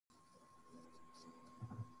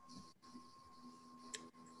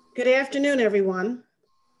Good afternoon, everyone,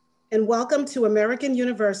 and welcome to American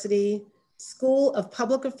University School of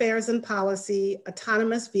Public Affairs and Policy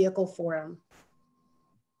Autonomous Vehicle Forum.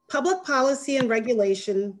 Public policy and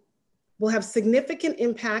regulation will have significant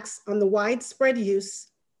impacts on the widespread use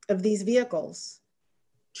of these vehicles.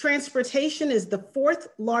 Transportation is the fourth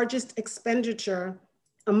largest expenditure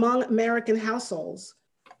among American households,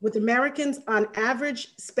 with Americans on average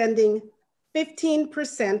spending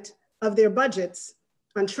 15% of their budgets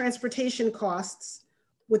on transportation costs,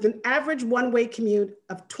 with an average one-way commute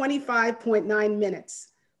of 25.9 minutes.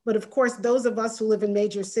 But of course, those of us who live in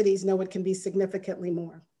major cities know it can be significantly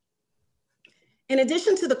more. In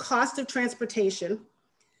addition to the cost of transportation,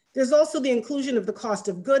 there's also the inclusion of the cost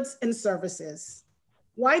of goods and services.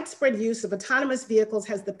 Widespread use of autonomous vehicles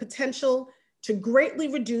has the potential to greatly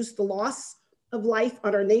reduce the loss of life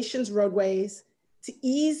on our nation's roadways, to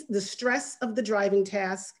ease the stress of the driving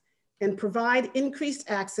task, and provide increased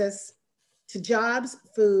access to jobs,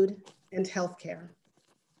 food, and healthcare.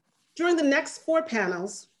 During the next 4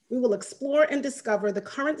 panels, we will explore and discover the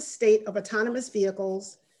current state of autonomous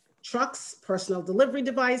vehicles, trucks, personal delivery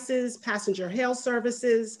devices, passenger hail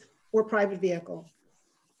services, or private vehicle.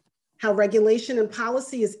 How regulation and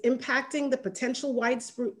policy is impacting the potential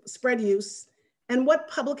widespread use, and what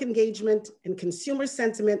public engagement and consumer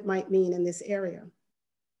sentiment might mean in this area.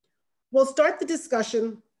 We'll start the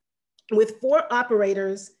discussion with 4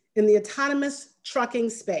 operators in the autonomous trucking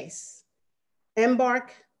space: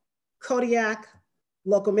 Embark, Kodiak,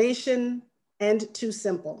 Locomation, and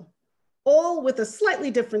TuSimple, all with a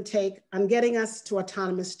slightly different take on getting us to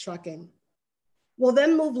autonomous trucking. We'll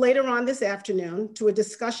then move later on this afternoon to a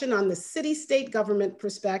discussion on the city-state government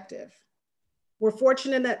perspective. We're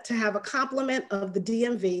fortunate to have a complement of the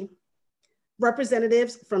DMV,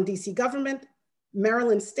 representatives from DC government,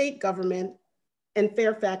 Maryland state government, and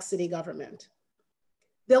Fairfax city government.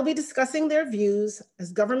 They'll be discussing their views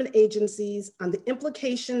as government agencies on the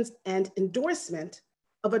implications and endorsement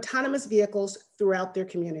of autonomous vehicles throughout their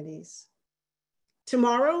communities.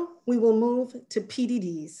 Tomorrow, we will move to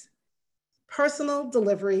PDDs, personal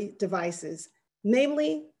delivery devices,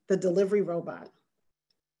 namely the delivery robot.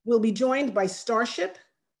 We'll be joined by Starship,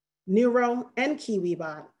 Nuro, and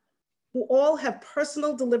KiwiBot, who all have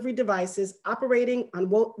personal delivery devices operating on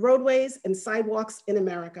roadways and sidewalks in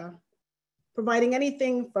America, providing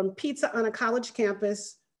anything from pizza on a college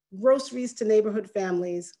campus, groceries to neighborhood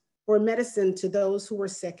families, or medicine to those who were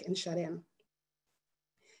sick and shut in.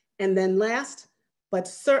 And then last, but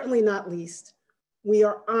certainly not least, we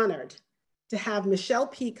are honored to have Michelle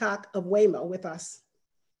Peacock of Waymo with us.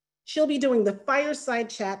 She'll be doing the fireside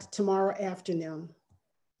chat tomorrow afternoon.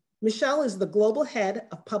 Michelle is the global head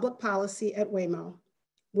of public policy at Waymo,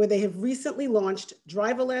 where they have recently launched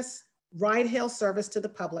driverless ride-hail service to the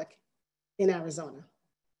public in Arizona.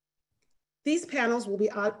 These panels will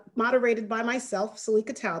be moderated by myself,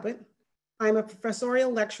 Salika Talbot. I'm a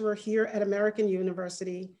professorial lecturer here at American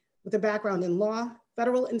University with a background in law,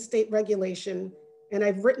 federal and state regulation, and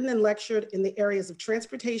I've written and lectured in the areas of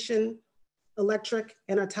transportation, electric,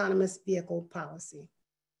 and autonomous vehicle policy.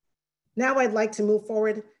 Now I'd like to move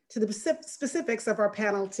forward to the specifics of our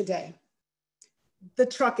panel today. The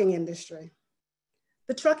trucking industry.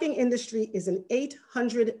 The trucking industry is an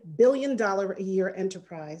 $800 billion a year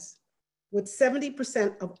enterprise, with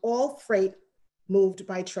 70% of all freight moved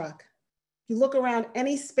by truck. If you look around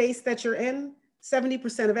any space that you're in,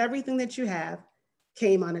 70% of everything that you have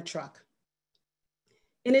came on a truck.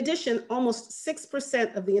 In addition, almost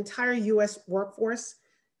 6% of the entire US workforce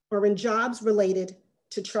are in jobs related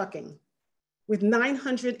to trucking, with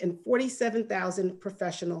 947,000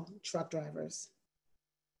 professional truck drivers.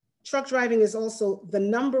 Truck driving is also the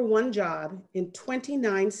 #1 job in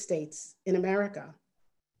 29 states in America.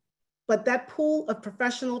 But that pool of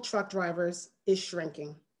professional truck drivers is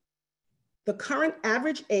shrinking. The current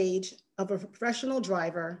average age of a professional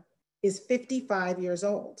driver is 55 years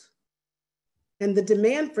old. And the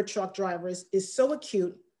demand for truck drivers is so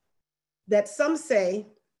acute that some say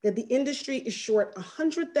that the industry is short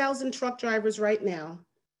 100,000 truck drivers right now,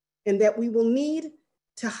 and that we will need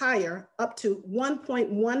to hire up to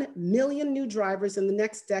 1.1 million new drivers in the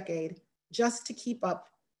next decade just to keep up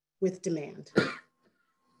with demand.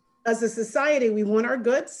 As a society, we want our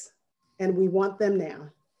goods and we want them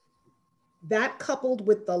now. That, coupled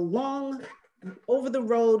with the long, over the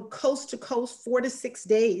road, coast to coast, 4 to 6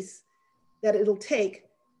 days that it'll take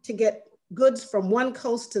to get goods from one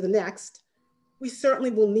coast to the next, we certainly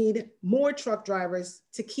will need more truck drivers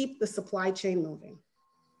to keep the supply chain moving.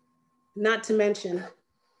 Not to mention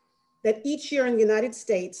that each year in the United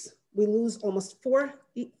States, we lose almost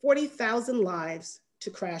 40,000 lives to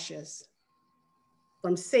crashes.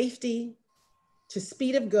 from safety to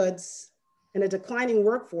speed of goods and a declining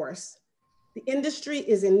workforce, the industry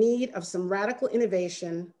is in need of some radical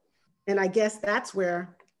innovation, and I guess that's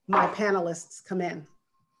where my panelists come in.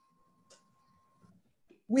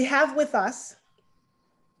 We have with us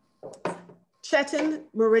Chetan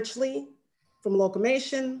Merichli from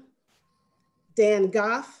Locomation, Dan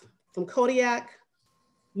Goff from Kodiak,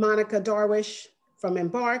 Monica Darwish from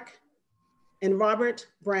Embark, and Robert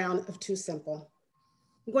Brown of TuSimple.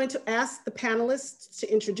 I'm going to ask the panelists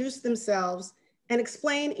to introduce themselves and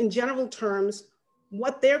explain in general terms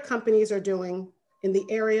what their companies are doing in the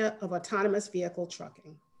area of autonomous vehicle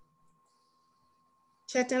trucking.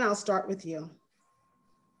 Chetan, I'll start with you.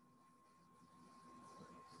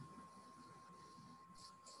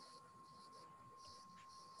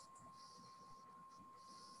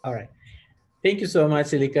 All right. Thank you so much,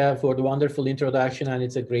 Silika, for the wonderful introduction. And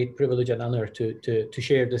it's a great privilege and honor to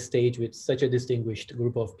share the stage with such a distinguished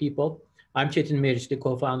group of people. I'm Chetan Merichli,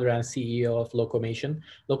 co-founder and CEO of Locomation.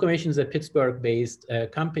 Locomation is a Pittsburgh-based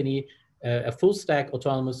company, a full-stack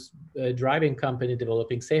autonomous driving company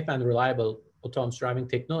developing safe and reliable autonomous driving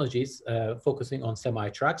technologies, focusing on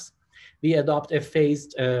semi-trucks. We adopt a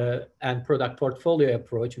phased and product portfolio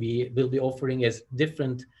approach. We will be offering as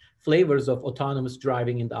different flavors of autonomous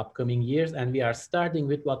driving in the upcoming years. And we are starting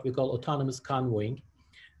with what we call autonomous convoying,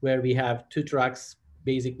 where we have two trucks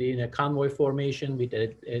basically in a convoy formation with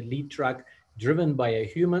a lead truck driven by a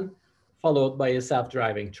human, followed by a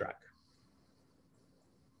self-driving truck.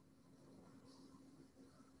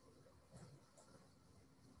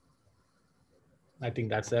 I think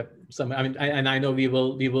that's some, I mean, and I know we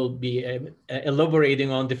will be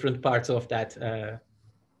elaborating on different parts of that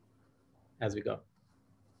as we go.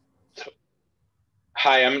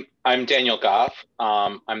 Hi, I'm Daniel Goff.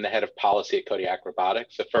 I'm the head of policy at Kodiak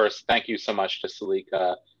Robotics. So first, thank you so much to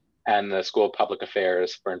Silika and the School of Public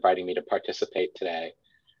Affairs for inviting me to participate today.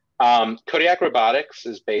 Kodiak Robotics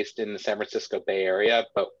is based in the San Francisco Bay Area,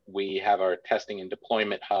 but we have our testing and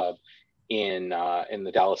deployment hub in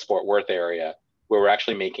the Dallas-Fort Worth area, where we're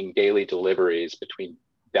actually making daily deliveries between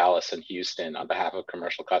Dallas and Houston on behalf of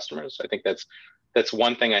commercial customers. So I think that's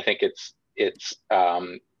one thing I think it's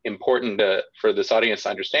important for this audience to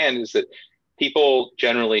understand, is that people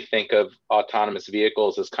generally think of autonomous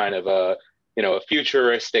vehicles as kind of a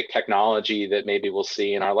futuristic technology that maybe we'll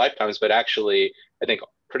see in our lifetimes, but actually I think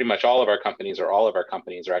pretty much all of our companies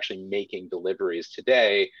are actually making deliveries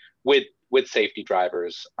today with safety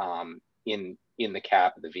drivers in the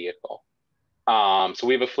cab of the vehicle. So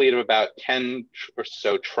we have a fleet of about 10 or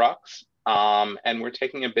so trucks, and we're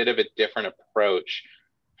taking a bit of a different approach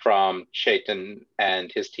from Chetan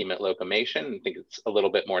and his team at Locomation. I think it's a little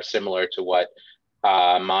bit more similar to what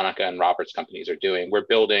Monica and Robert's companies are doing. We're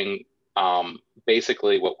building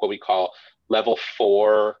basically what we call level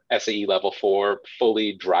 4, SAE level 4,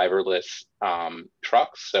 fully driverless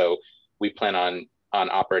trucks. So we plan on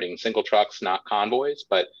operating single trucks, not convoys,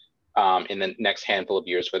 but in the next handful of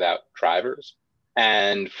years without drivers,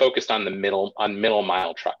 and focused on middle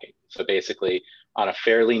mile trucking. So basically on a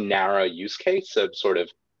fairly narrow use case of sort of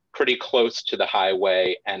pretty close to the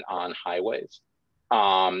highway and on highways,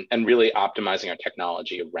 and really optimizing our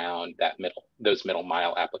technology around those middle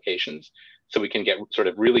mile applications. So we can get sort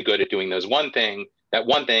of really good at doing that one thing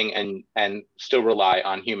and still rely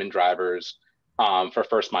on human drivers for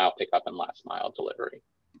first mile pickup and last mile delivery.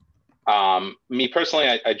 Me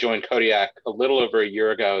personally, I joined Kodiak a little over a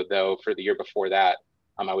year ago, though for the year before that,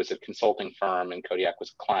 I was at a consulting firm and Kodiak was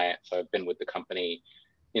a client. So I've been with the company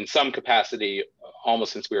in some capacity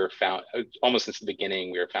almost since the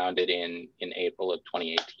beginning. We were founded in April of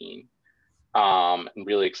 2018. I'm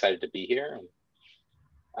really excited to be here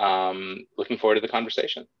and looking forward to the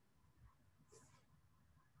conversation.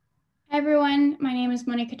 Hi everyone, my name is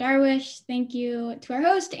Monica Darwish. Thank you to our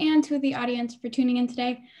host and to the audience for tuning in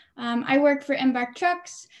today. I work for Embark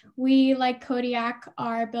Trucks. We, like Kodiak,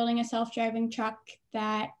 are building a self-driving truck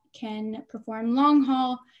that can perform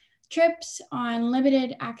long-haul trips on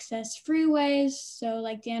limited access freeways. So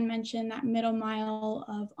like Dan mentioned, that middle mile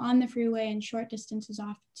of on the freeway and short distances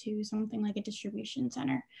off to something like a distribution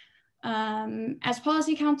center. As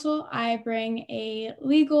policy counsel, I bring a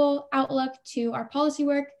legal outlook to our policy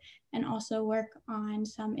work and also work on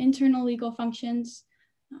some internal legal functions.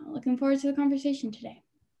 Looking forward to the conversation today.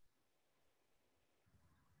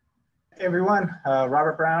 Hey everyone,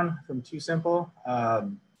 Robert Brown from TuSimple.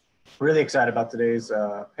 Really excited about today's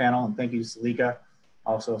panel, and thank you, Silika.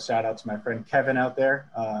 Also, shout out to my friend Kevin out there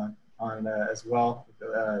as well,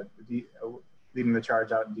 leading the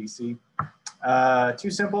charge out in DC.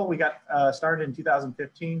 TuSimple, we got started in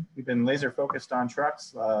 2015. We've been laser focused on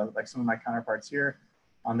trucks, like some of my counterparts here.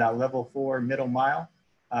 on that level 4 middle mile,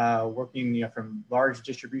 working from large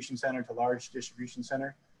distribution center to large distribution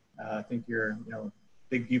center. I think your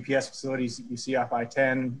big UPS facilities you see off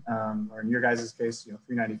I-10, or in your guys' case,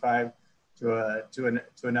 395 to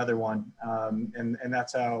another one, and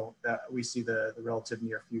that's how we see the relative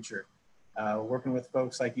near future. Working with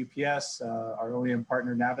folks like UPS, our OEM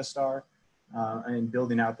partner Navistar, and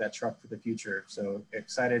building out that truck for the future. So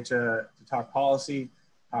excited to talk policy,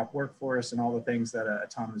 talk workforce, and all the things that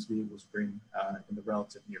autonomous vehicles bring in the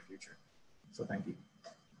relative near future. So thank you.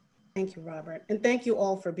 Thank you, Robert. And thank you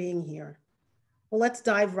all for being here. Well, let's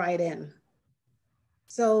dive right in.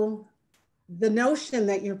 So the notion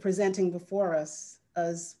that you're presenting before us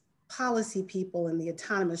as policy people in the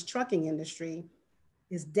autonomous trucking industry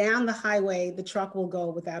is down the highway, the truck will go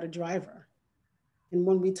without a driver. And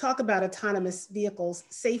when we talk about autonomous vehicles,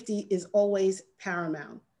 safety is always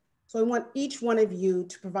paramount. So I want each one of you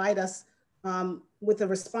to provide us with a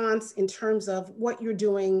response in terms of what you're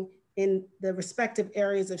doing in the respective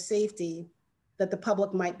areas of safety that the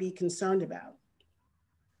public might be concerned about.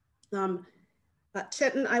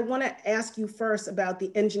 Chetan, I want to ask you first about the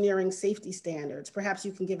engineering safety standards. Perhaps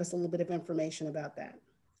you can give us a little bit of information about that.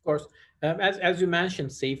 Of course, as you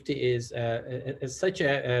mentioned, safety is such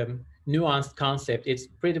a nuanced concept. It's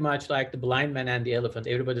pretty much like the blind man and the elephant.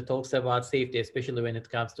 Everybody talks about safety, especially when it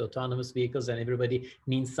comes to autonomous vehicles, and everybody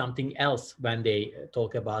means something else when they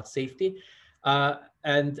talk about safety.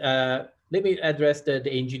 Let me address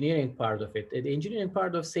the engineering part of it. The engineering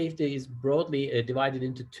part of safety is broadly divided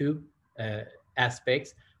into two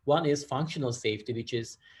aspects. One is functional safety, which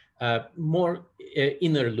is more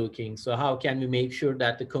inner looking. So how can we make sure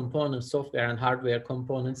that the components, software and hardware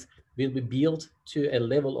components, will be built to a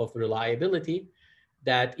level of reliability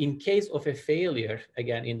that in case of a failure,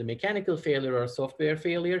 again, in the mechanical failure or software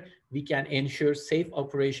failure, we can ensure safe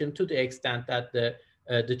operation to the extent that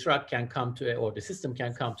the truck can come to, or the system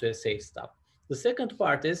can come to a safe stop. The second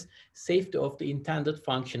part is safety of the intended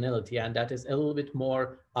functionality, and that is a little bit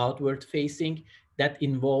more outward facing. That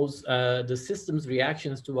involves the system's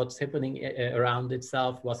reactions to what's happening around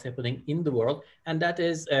itself, what's happening in the world. And that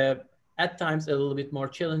is at times a little bit more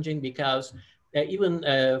challenging because even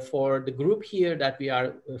for the group here that we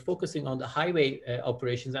are focusing on the highway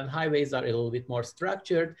operations, and highways are a little bit more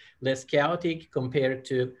structured, less chaotic compared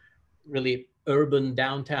to really urban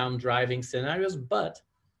downtown driving scenarios. But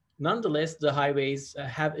nonetheless, the highways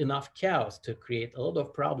have enough chaos to create a lot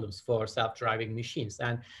of problems for self-driving machines.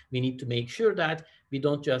 And we need to make sure that we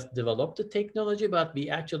don't just develop the technology, but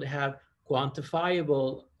we actually have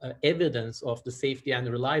quantifiable evidence of the safety and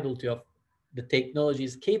reliability of the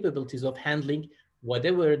technology's capabilities of handling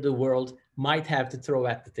whatever the world might have to throw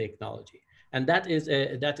at the technology. And that is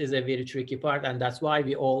a very tricky part. And that's why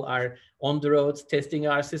we all are on the roads testing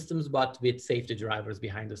our systems, but with safety drivers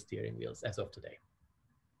behind the steering wheels as of today.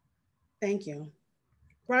 Thank you.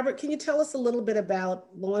 Robert, can you tell us a little bit about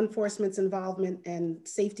law enforcement's involvement and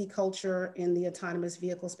safety culture in the autonomous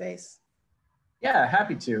vehicle space? Yeah,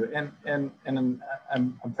 happy to. And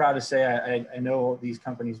I'm proud to say I know these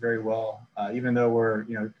companies very well. Even though we're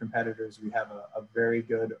competitors, we have a very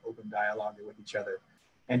good open dialogue with each other,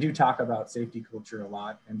 and do talk about safety culture a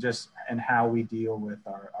lot, and how we deal with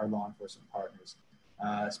our law enforcement partners.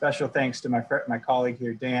 Special thanks to my colleague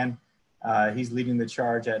here, Dan. He's leading the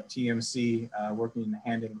charge at TMC, working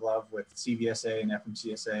hand in glove with CVSA and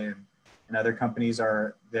FMCSA, and other companies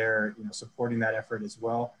are there, supporting that effort as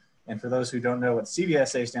well. And for those who don't know what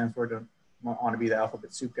CVSA stands for, don't want to be the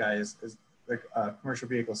alphabet soup guy, is the Commercial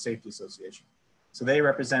Vehicle Safety Association. So they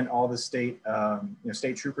represent all the state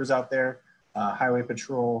troopers out there, highway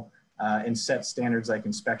patrol, and set standards like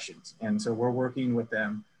inspections. And so we're working with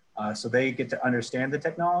them so they get to understand the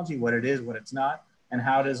technology, what it is, what it's not, and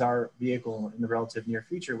how does our vehicle in the relative near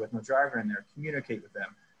future with no driver in there communicate with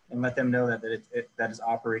them and let them know that that is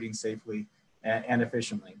operating safely and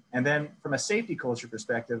efficiently. And then from a safety culture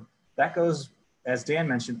perspective, that goes, as Dan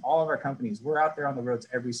mentioned, all of our companies, we're out there on the roads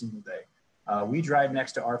every single day. We drive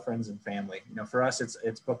next to our friends and family. For us,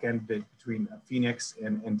 it's bookended between Phoenix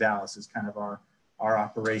and Dallas is kind of our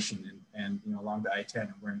operation, and along the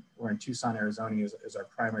I-10. We're in Tucson, Arizona is our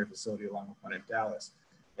primary facility, along with one in Dallas.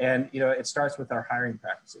 And it starts with our hiring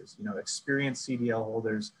practices. Experienced CDL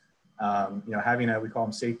holders, having we call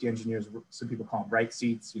them safety engineers. Some people call them right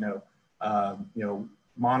seats.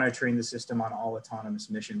 Monitoring the system on all autonomous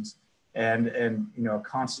missions, and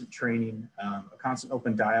constant training, a constant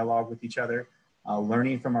open dialogue with each other,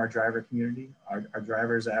 learning from our driver community. Our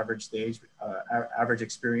drivers' average average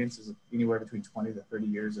experience is anywhere between 20 to 30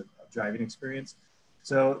 years of driving experience.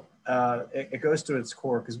 So it goes to its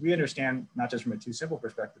core, because we understand, not just from a TuSimple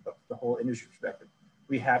perspective, but the whole industry perspective.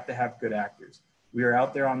 we have to have good actors. We are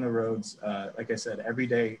out there on the roads, like I said, every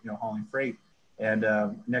day, hauling freight, and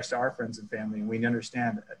next to our friends and family. And we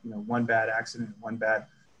understand, one bad accident, one bad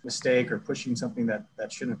mistake, or pushing something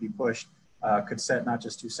that shouldn't be pushed could set not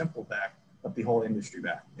just Too Simple back, but the whole industry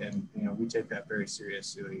back. And we take that very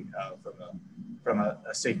seriously from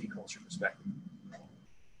a safety culture perspective.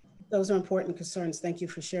 Those are important concerns. Thank you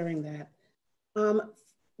for sharing that.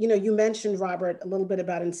 You mentioned, Robert, a little bit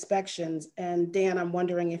about inspections, and Dan, I'm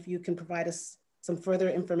wondering if you can provide us some further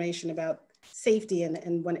information about safety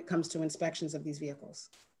and when it comes to inspections of these vehicles.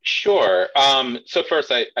 Sure. So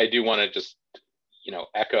first, I do want to just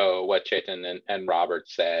echo what Chetan and Robert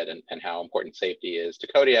said, and how important safety is to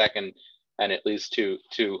Kodiak, and at least to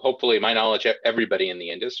hopefully, my knowledge, everybody in the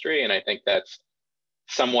industry. And I think that's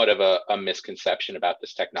somewhat of a misconception about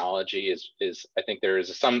this technology. Is I think there is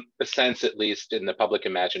a sense, at least in the public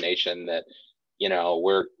imagination, that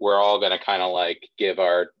we're all going to kind of like give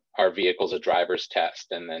our vehicles a driver's test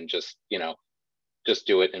and then just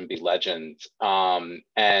do it and be legends. And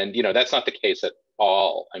that's not the case at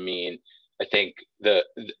all. I mean, I think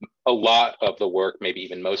a lot of the work, maybe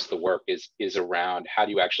even most of the work, is around how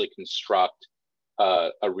do you actually construct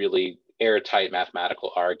a really airtight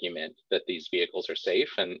mathematical argument that these vehicles are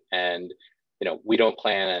safe. And we don't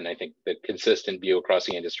plan, and I think the consistent view across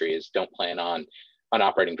the industry is don't plan on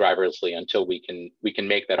operating driverlessly until we can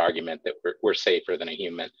make that argument that we're safer than a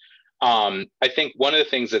human. I think one of the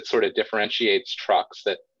things that sort of differentiates trucks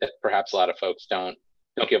that perhaps a lot of folks don't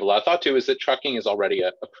give a lot of thought to is that trucking is already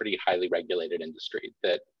a pretty highly regulated industry,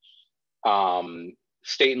 that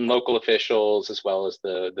state and local officials, as well as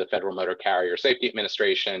the Federal Motor Carrier Safety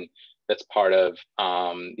Administration, that's part of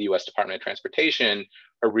the US Department of Transportation,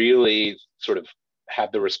 are really sort of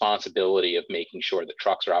have the responsibility of making sure that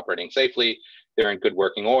trucks are operating safely, they're in good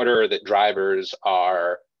working order, that drivers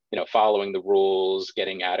are following the rules,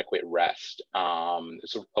 getting adequate rest.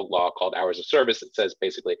 There's a law called Hours of Service that says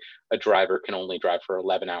basically a driver can only drive for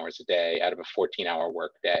 11 hours a day out of a 14-hour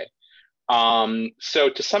work day. So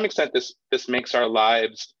to some extent, this makes our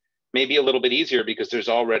lives maybe a little bit easier because there's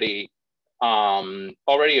already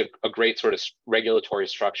a great sort of regulatory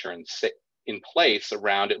structure in place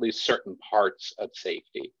around at least certain parts of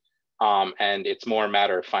safety. And it's more a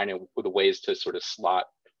matter of finding the ways to sort of slot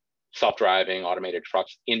self-driving automated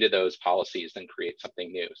trucks into those policies than create something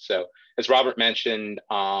new. So as Robert mentioned,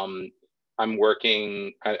 I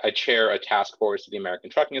chair a task force of the American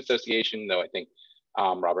Trucking Association, though I think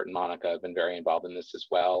Robert and Monica have been very involved in this as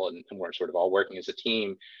well. And we're sort of all working as a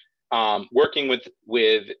team, working with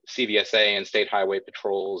CVSA and state highway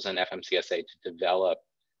patrols and FMCSA to develop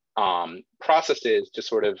processes to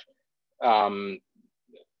sort of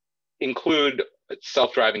include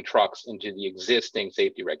self-driving trucks into the existing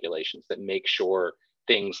safety regulations that make sure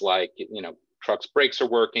things like, trucks' brakes are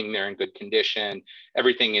working, they're in good condition,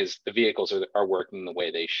 the vehicles are working the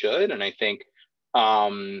way they should. And I think,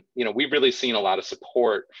 we've really seen a lot of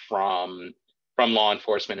support from law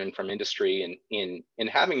enforcement and from industry in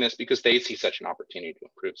having this, because they see such an opportunity to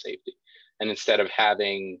improve safety. And instead of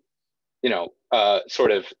having,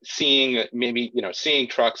 sort of seeing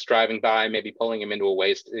trucks driving by, maybe pulling them into a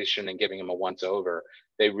weigh station and giving them a once over,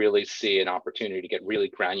 they really see an opportunity to get really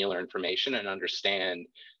granular information and understand,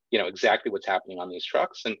 exactly what's happening on these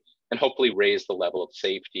trucks, and hopefully raise the level of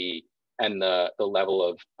safety and the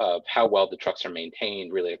level of how well the trucks are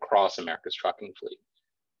maintained really across America's trucking fleet.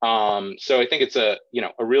 So I think it's a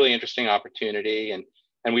really interesting opportunity,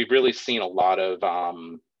 and we've really seen a lot of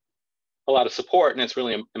support, and it's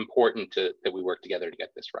really important that we work together to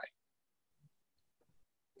get this right.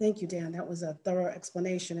 Thank you, Dan. That was a thorough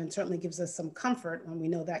explanation and certainly gives us some comfort when we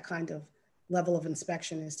know that kind of level of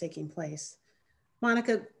inspection is taking place.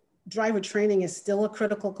 Monica, driver training is still a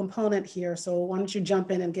critical component here, so why don't you jump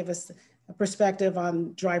in and give us a perspective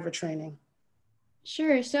on driver training?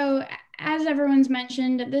 Sure. So as everyone's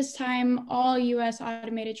mentioned, at this time, all US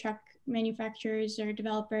automated truck manufacturers or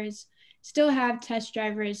developers still have test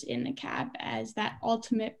drivers in the cab as that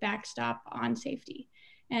ultimate backstop on safety.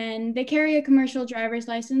 And they carry a commercial driver's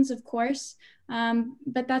license, of course,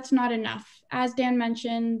 but that's not enough. As Dan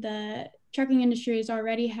mentioned, the trucking industry is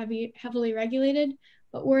already heavily regulated,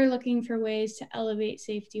 but we're looking for ways to elevate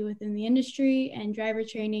safety within the industry, and driver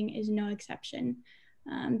training is no exception.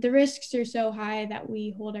 The risks are so high that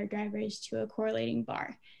we hold our drivers to a correlating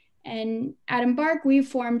bar. And at Embark, we've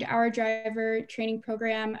formed our driver training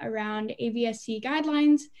program around AVSC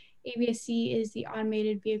guidelines. AVSC is the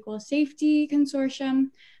Automated Vehicle Safety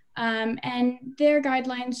Consortium, and their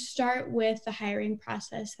guidelines start with the hiring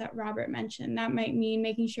process that Robert mentioned. That might mean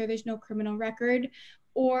making sure there's no criminal record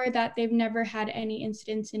or that they've never had any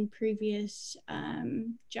incidents in previous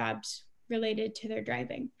jobs related to their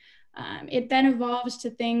driving. It then evolves to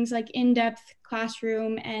things like in-depth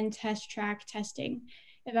classroom and test track testing,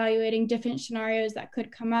 evaluating different scenarios that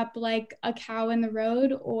could come up, like a cow in the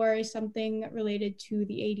road or something related to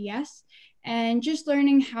the ADS, and just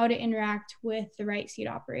learning how to interact with the right seat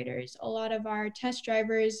operators. A lot of our test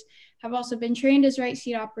drivers have also been trained as right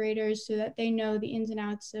seat operators so that they know the ins and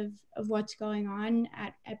outs of what's going on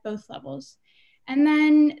at both levels. And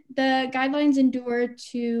then the guidelines endure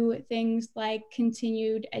to things like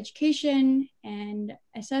continued education and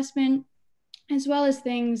assessment, as well as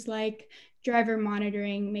things like driver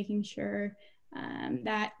monitoring, making sure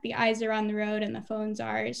that the eyes are on the road and the phones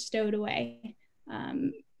are stowed away.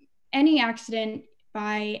 Any accident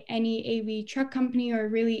by any AV truck company, or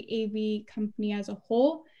really AV company as a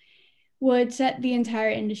whole, would set the entire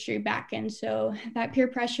industry back. And so that peer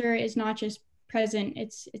pressure is not just present,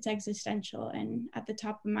 it's existential and at the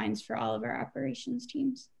top of minds for all of our operations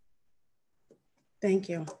teams. Thank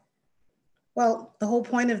you. Well, the whole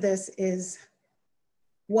point of this is,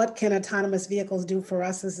 what can autonomous vehicles do for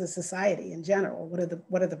us as a society in general? What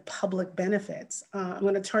are the public benefits? I'm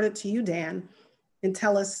going to turn it to you, Dan, and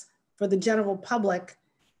tell us, for the general public,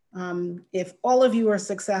 if all of you are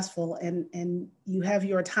successful and you have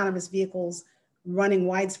your autonomous vehicles running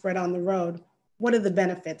widespread on the road, what are the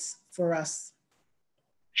benefits for us?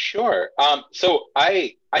 Sure. So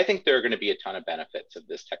I think there are going to be a ton of benefits of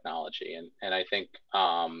this technology. And I think,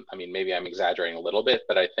 I mean, maybe I'm exaggerating a little bit,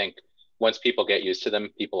 but I think once people get used to them,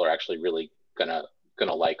 people are actually really gonna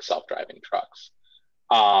like self-driving trucks.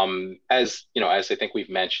 As you know, as I think we've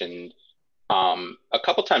mentioned a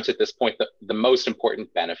couple times at this point, the most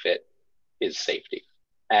important benefit is safety.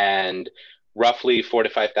 And roughly 4,000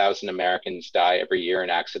 to 5,000 Americans die every year in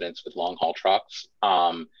accidents with long-haul trucks.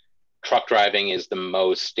 Truck driving is the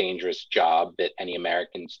most dangerous job that any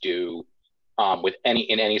Americans do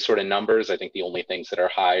in any sort of numbers. I think the only things that are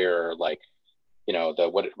higher are like, you know,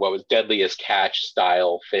 what was deadliest catch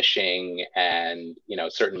style fishing and, you know,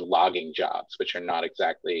 certain logging jobs, which are not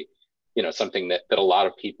exactly, you know, something that a lot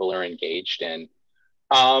of people are engaged in.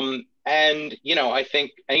 And, you know, I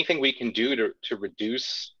think anything we can do to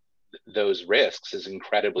reduce those risks is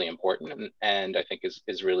incredibly important, and I think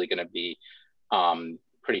is really going to be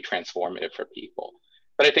pretty transformative for people.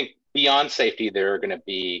 But I think beyond safety, there are going to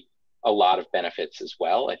be a lot of benefits as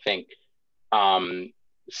well. I think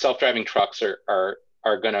self-driving trucks are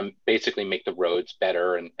going to basically make the roads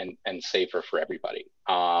better and safer for everybody.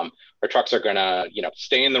 Our trucks are going to, you know,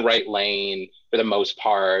 stay in the right lane for the most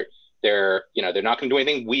part. They're not going to do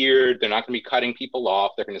anything weird. They're not going to be cutting people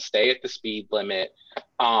off. They're going to stay at the speed limit.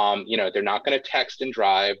 You know, they're not going to text and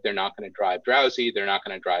drive. They're not going to drive drowsy. They're not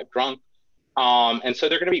going to drive drunk. And so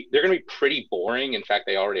they're going to be pretty boring. In fact,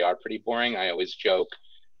 they already are pretty boring. I always joke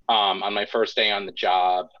on my first day on the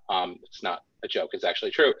job. It's not a joke. It's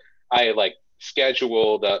actually true. I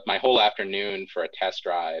scheduled my whole afternoon for a test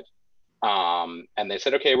drive. And they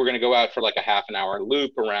said, okay, we're going to go out for like a half an hour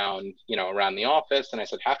loop around the office. And I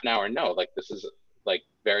said, half an hour? No, this is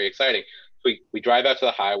very exciting. We drive out to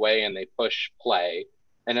the highway and they push play.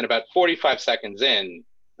 And then about 45 seconds in,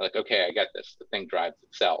 okay, I get this. The thing drives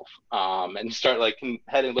itself. And start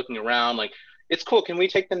heading, looking around, it's cool. Can we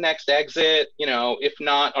take the next exit? If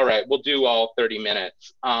not, all right, we'll do all 30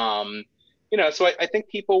 minutes. So I think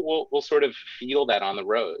people will sort of feel that on the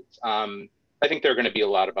roads. I think there are going to be a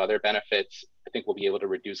lot of other benefits. I think we'll be able to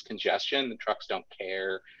reduce congestion. The trucks don't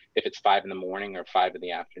care if it's 5 in the morning or 5 in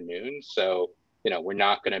the afternoon. So, we're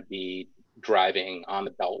not going to be driving on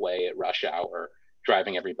the Beltway at rush hour,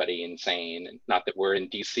 driving everybody insane. And not that we're in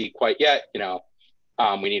DC quite yet,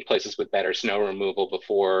 we need places with better snow removal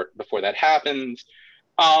before that happens.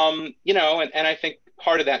 And I think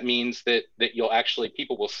part of that means that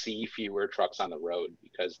people will see fewer trucks on the road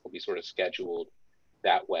because they'll be sort of scheduled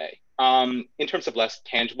that way. In terms of less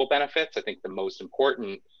tangible benefits, I think the most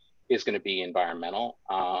important is going to be environmental.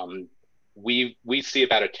 We see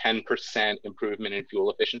about a 10% improvement in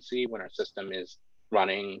fuel efficiency when our system is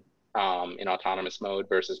running in autonomous mode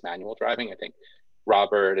versus manual driving. I think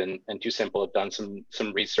Robert and TuSimple have done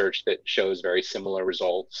some research that shows very similar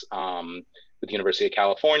results with the University of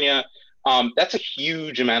California. That's a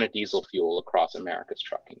huge amount of diesel fuel across America's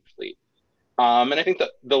trucking fleet. And I think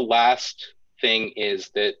that the last thing is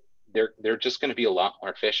that they're just going to be a lot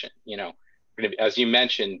more efficient. As you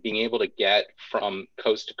mentioned, being able to get from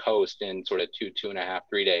coast to coast in sort of 2.5,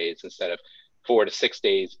 3 days instead of 4 to 6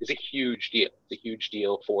 days is a huge deal. It's a huge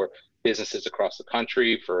deal for businesses across the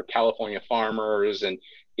country, for California farmers and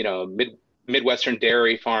Midwestern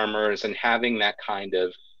dairy farmers, and having that kind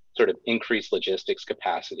of sort of increased logistics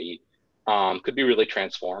capacity could be really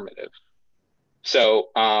transformative. So,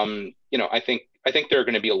 I think there are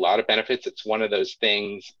going to be a lot of benefits. It's one of those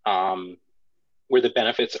things where the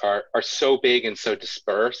benefits are so big and so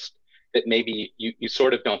dispersed that maybe you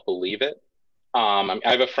sort of don't believe it. I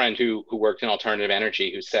have a friend who worked in alternative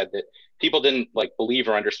energy who said that people didn't believe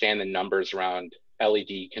or understand the numbers around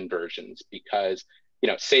LED conversions because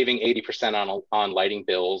saving 80% on lighting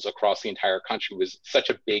bills across the entire country was such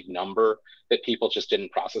a big number that people just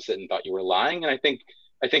didn't process it and thought you were lying. And I think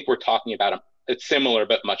we're talking about a similar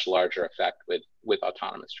but much larger effect with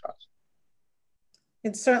autonomous trucks.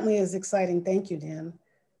 It certainly is exciting. Thank you, Dan.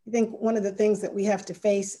 I think one of the things that we have to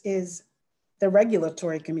face is the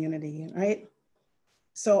regulatory community, right?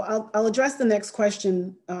 So I'll address the next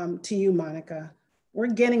question to you, Monica. We're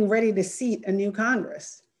getting ready to seat a new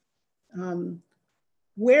Congress.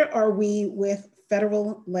 Where are we with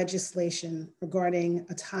federal legislation regarding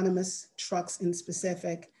autonomous trucks in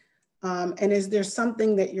specific? And is there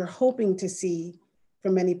something that you're hoping to see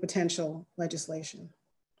from any potential legislation?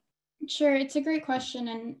 Sure, it's a great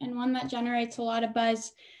question and one that generates a lot of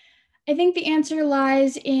buzz. I think the answer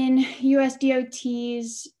lies in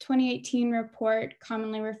USDOT's 2018 report,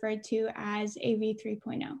 commonly referred to as AV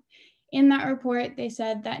 3.0. In that report, they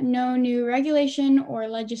said that no new regulation or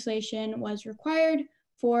legislation was required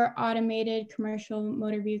for automated commercial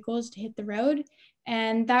motor vehicles to hit the road,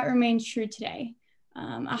 and that remains true today.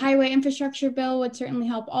 A highway infrastructure bill would certainly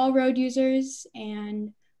help all road users,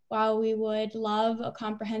 and while we would love a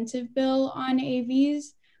comprehensive bill on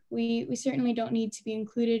AVs, we certainly don't need to be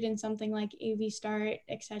included in something like AV Start,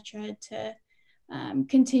 et cetera, to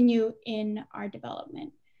continue in our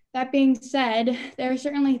development. That being said, there are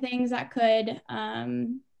certainly things that could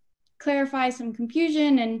clarify some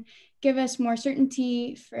confusion and give us more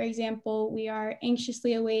certainty. For example, we are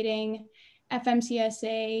anxiously awaiting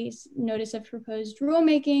FMCSA's notice of proposed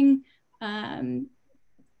rulemaking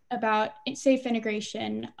about safe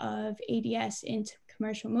integration of ADS into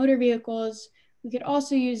commercial motor vehicles. We could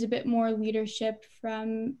also use a bit more leadership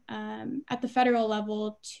from at the federal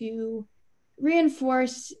level to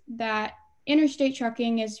reinforce that interstate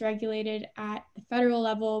trucking is regulated at the federal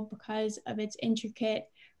level because of its intricate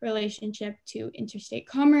relationship to interstate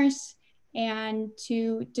commerce, and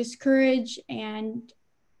to discourage and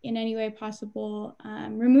in any way possible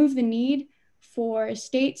remove the need for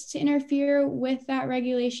states to interfere with that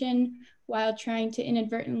regulation while trying to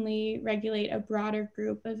inadvertently regulate a broader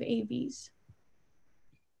group of AVs.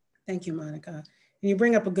 Thank you, Monica. And you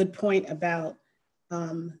bring up a good point about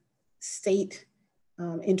state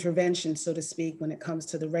intervention, so to speak, when it comes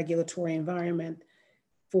to the regulatory environment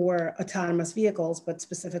for autonomous vehicles, but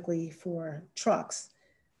specifically for trucks.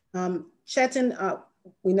 Chetan,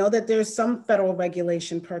 we know that there's some federal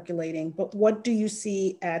regulation percolating, but what do you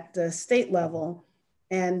see at the state level?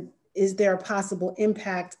 And is there a possible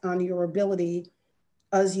impact on your ability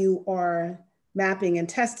as you are mapping and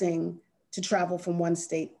testing to travel from one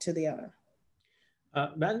state to the other?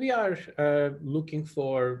 When we are looking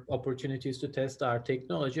for opportunities to test our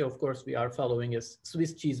technology, of course, we are following a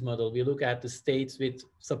Swiss cheese model. We look at the states with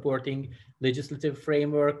supporting legislative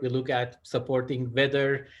framework. We look at supporting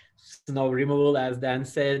weather, snow removal, as Dan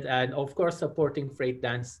said, and of course, supporting freight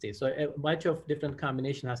density. So a bunch of different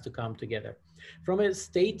combination has to come together. From a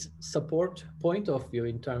state support point of view,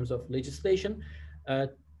 in terms of legislation,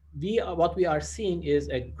 what we are seeing is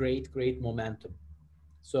a great momentum.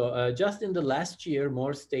 So just in the last year,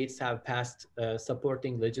 more states have passed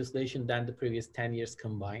supporting legislation than the previous 10 years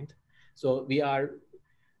combined. So we are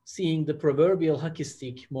seeing the proverbial hockey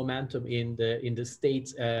stick momentum in the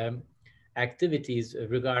states' activities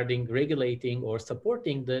regarding regulating or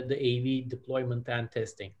supporting the AV deployment and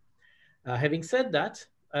testing. Having said that,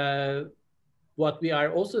 what we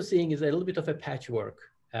are also seeing is a little bit of a patchwork.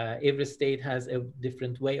 Every state has a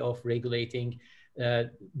different way of regulating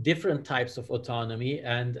different types of autonomy,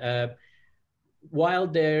 and while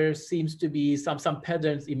there seems to be some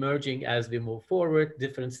patterns emerging as we move forward,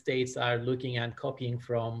 different states are looking and copying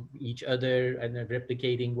from each other and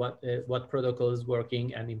replicating what protocol is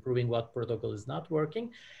working and improving what protocol is not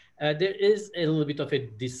working. There is a little bit of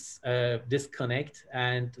a disconnect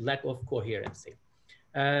and lack of coherency.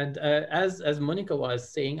 And as Monica was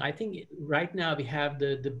saying, I think right now we have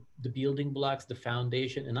the building blocks, the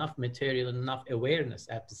foundation, enough material, and enough awareness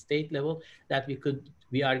at the state level that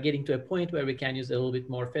we are getting to a point where we can use a little bit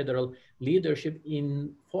more federal leadership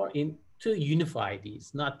to unify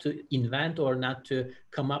these, not to invent or not to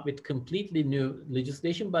come up with completely new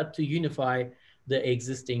legislation, but to unify the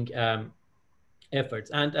existing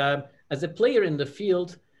efforts. And as a player in the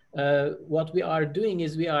field, what we are doing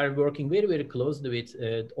is we are working very, very closely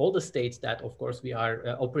with all the states that, of course, we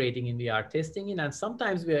are operating in, we are testing in, and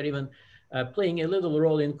sometimes we are even playing a little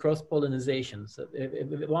role in cross-pollination. So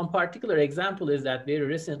one particular example is that very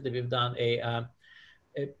recently we've done a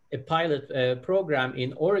pilot program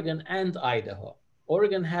in Oregon and Idaho.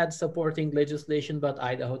 Oregon had supporting legislation, but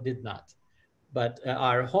Idaho did not. But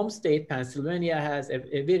our home state, Pennsylvania, has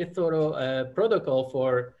a very thorough protocol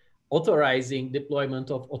for authorizing deployment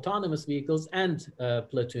of autonomous vehicles and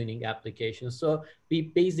platooning applications. So we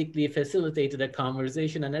basically facilitated a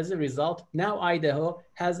conversation, and as a result, now Idaho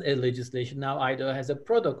has a legislation. Now Idaho has a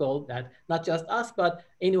protocol that not just us, but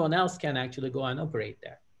anyone else can actually go and operate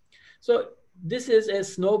there. So this is a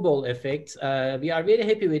snowball effect. We are very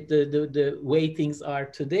happy with the way things are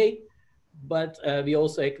today, but we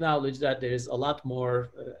also acknowledge that there is a lot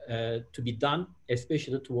more to be done,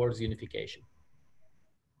 especially towards unification.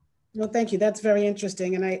 No, thank you. That's very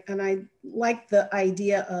interesting, and I like the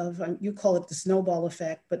idea of you call it the snowball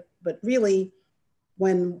effect, but really,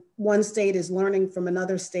 when one state is learning from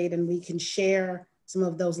another state, and we can share some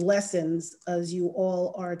of those lessons as you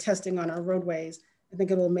all are testing on our roadways, I think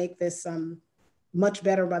it will make this much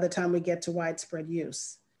better by the time we get to widespread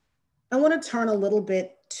use. I want to turn a little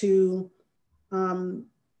bit to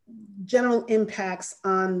general impacts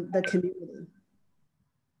on the community,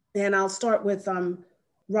 and I'll start with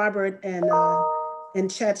Robert and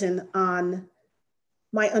Chetan on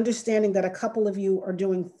my understanding that a couple of you are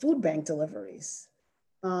doing food bank deliveries.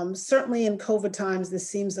 Certainly in COVID times, this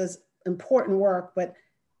seems as important work, but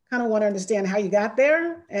kind of want to understand how you got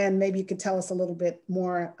there, and maybe you could tell us a little bit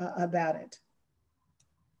more about it.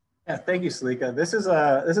 Yeah, thank you, Salika. This is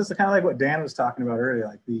kind of like what Dan was talking about earlier,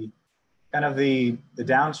 like the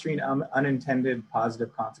downstream unintended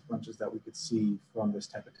positive consequences that we could see from this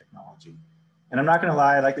type of technology. And I'm not going to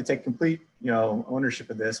lie, I'd like to take complete, ownership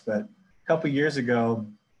of this, but a couple of years ago,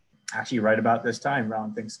 actually right about this time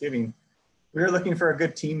around Thanksgiving, we were looking for a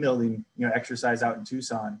good team building, exercise out in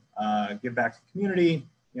Tucson, give back to the community,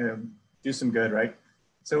 do some good, right?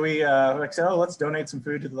 So we said, oh, let's donate some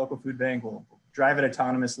food to the local food bank. We'll drive it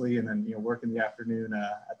autonomously, and then work in the afternoon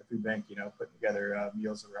at the food bank, putting together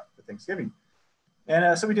meals for Thanksgiving.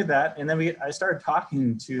 And so we did that, and then I started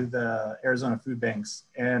talking to the Arizona food banks,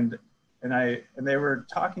 and they were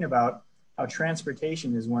talking about how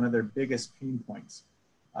transportation is one of their biggest pain points.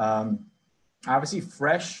 Obviously,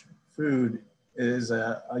 fresh food is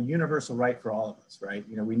a universal right for all of us, right?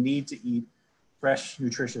 We need to eat fresh,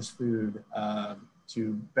 nutritious food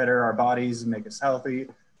to better our bodies and make us healthy.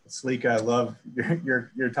 Salika, I love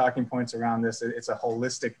your talking points around this. It's a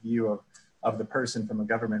holistic view of the person from a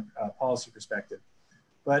government policy perspective.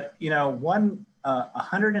 But let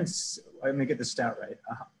me get the stat right.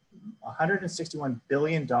 $161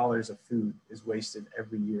 billion of food is wasted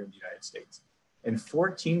every year in the United States, and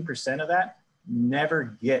 14% of that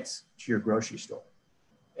never gets to your grocery store,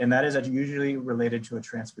 and that is usually related to a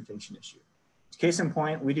transportation issue. Case in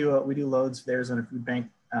point, we do loads for the Arizona Food Bank,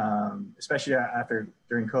 especially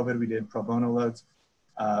during COVID, we did pro bono loads,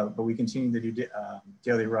 but we continue to do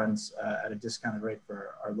daily runs at a discounted rate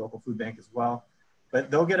for our local food bank as well.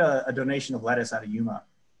 But they'll get a donation of lettuce out of Yuma,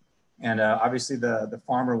 and obviously the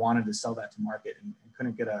farmer wanted to sell that to market and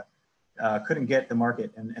couldn't get the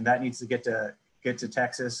market, and that needs to get to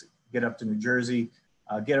Texas, get up to New Jersey,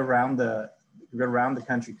 get around the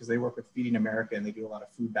country, because they work with Feeding America and they do a lot of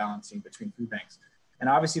food balancing between food banks. And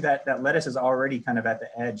obviously that lettuce is already kind of at the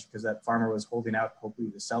edge because that farmer was holding out hopefully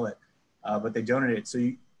to sell it, but they donated it. So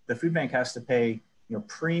the food bank has to pay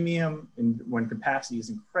premium when capacity is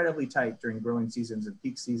incredibly tight during growing seasons and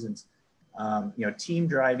peak seasons. Team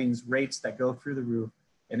drivings, rates that go through the roof,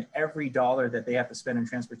 and every dollar that they have to spend in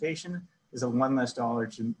transportation is one less dollar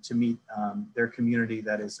to meet their community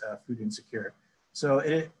that is food insecure. So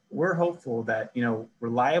we're hopeful that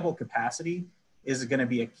reliable capacity is going to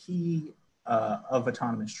be a key of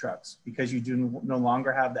autonomous trucks, because you do no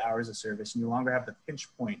longer have the hours of service, and you no longer have the pinch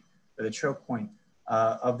point or the choke point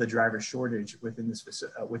of the driver shortage within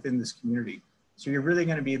this community. So you're really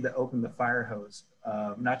going to be able to open the fire hose,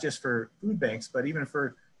 not just for food banks, but even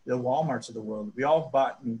for the Walmarts of the world. We all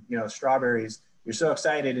bought strawberries. You're so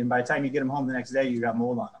excited, and by the time you get them home the next day, you got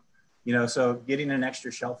mold on them. So getting an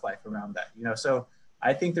extra shelf life around that. So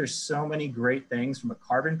I think there's so many great things from a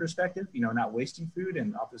carbon perspective, not wasting food,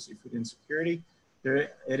 and obviously food insecurity.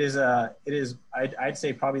 It is, I'd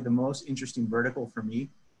say, probably the most interesting vertical for me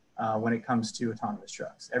when it comes to autonomous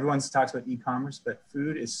trucks. Everyone talks about e-commerce, but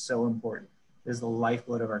food is so important. It is the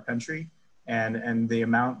lifeblood of our country, and the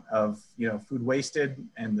amount of food wasted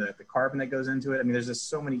and the carbon that goes into it. I mean, there's just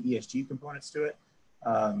so many ESG components to it.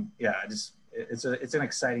 it's an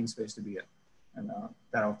exciting space to be in. And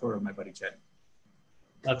that I'll throw to my buddy Chet.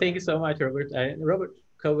 Thank you so much, Robert. Robert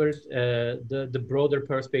covered the broader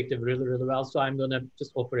perspective really, really well. So I'm going to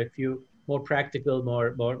just offer a few more practical,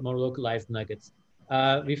 more localized nuggets.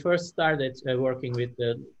 We first started working with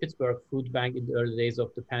the Pittsburgh Food Bank in the early days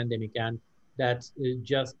of the pandemic, and that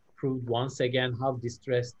just proved once again how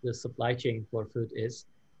distressed the supply chain for food is,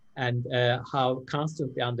 and how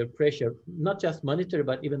constantly under pressure, not just monetary,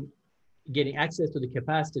 but even getting access to the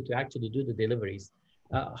capacity to actually do the deliveries,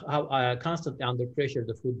 how constantly under pressure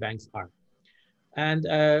the food banks are. And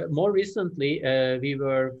more recently, we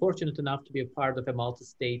were fortunate enough to be a part of a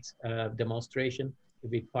multi-state demonstration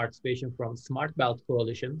with participation from Smart Belt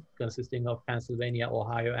Coalition, consisting of Pennsylvania,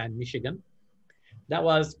 Ohio, and Michigan. That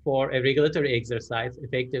was for a regulatory exercise,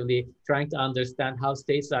 effectively trying to understand how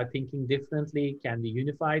states are thinking differently. Can we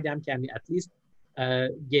unify them? Can we at least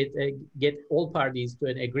get all parties to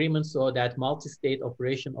an agreement so that multi-state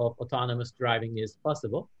operation of autonomous driving is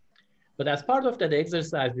possible? But as part of that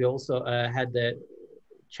exercise, we also had the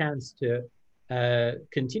chance to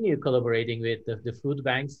continue collaborating with the food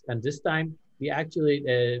banks. And this time, we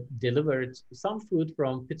actually delivered some food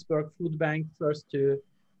from Pittsburgh Food Bank first to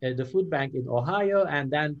the food bank in Ohio, and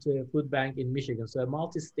then to a food bank in Michigan. So a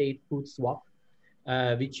multi-state food swap,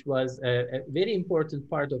 which was a very important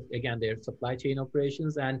part of, again, their supply chain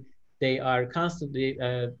operations. And they are constantly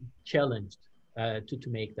challenged to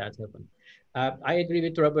make that happen. I agree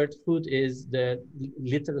with Robert. Food is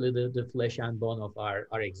literally the flesh and bone of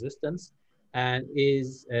our existence, and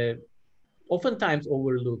is oftentimes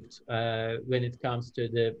overlooked when it comes to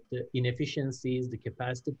the inefficiencies, the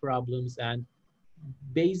capacity problems, and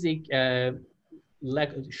basic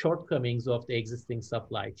shortcomings of the existing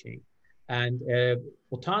supply chain. And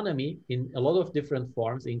autonomy in a lot of different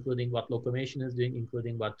forms, including what Locomation is doing,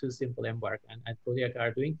 including what TuSimple, Embark, and Kodiak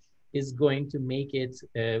are doing, is going to make it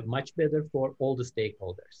much better for all the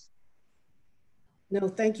stakeholders. No,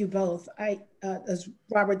 thank you both. As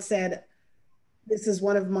Robert said, this is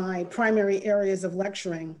one of my primary areas of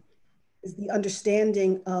lecturing, is the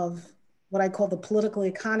understanding of what I call the political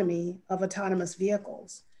economy of autonomous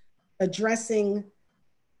vehicles, addressing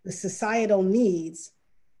the societal needs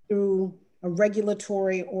through a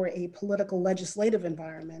regulatory or a political legislative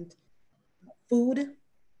environment. Food,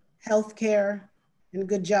 healthcare, and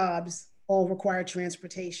good jobs all require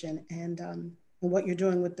transportation. And what you're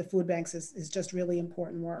doing with the food banks is just really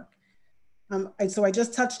important work. So I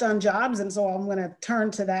just touched on jobs, and so I'm gonna turn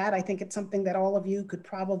to that. I think it's something that all of you could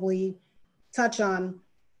probably touch on.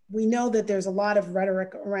 We know that there's a lot of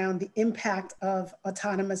rhetoric around the impact of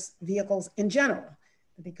autonomous vehicles in general.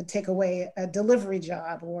 They could take away a delivery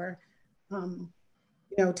job, or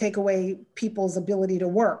take away people's ability to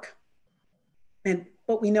work.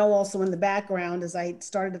 But we know also in the background, as I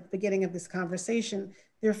started at the beginning of this conversation,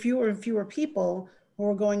 there are fewer and fewer people who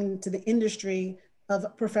are going into the industry of a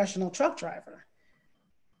professional truck driver.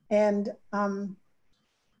 And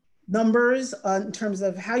numbers in terms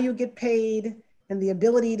of how you get paid and the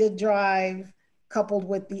ability to drive, coupled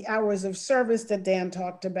with the hours of service that Dan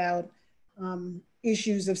talked about,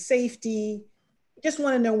 issues of safety. I just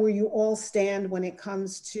want to know where you all stand when it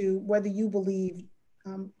comes to whether you believe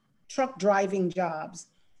truck driving jobs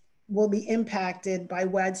will be impacted by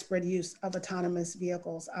widespread use of autonomous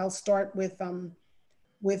vehicles. I'll start with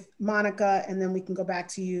Monica, and then we can go back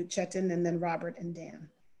to you, Chetan, and then Robert and Dan.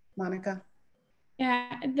 Monica?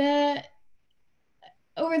 Yeah,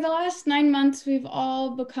 over the last 9 months, we've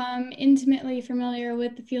all become intimately familiar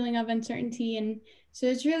with the feeling of uncertainty. And so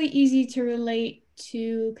it's really easy to relate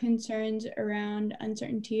to concerns around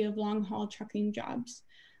uncertainty of long-haul trucking jobs.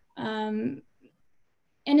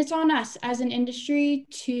 And it's on us as an industry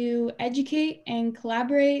to educate and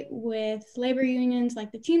collaborate with labor unions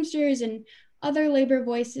like the Teamsters and other labor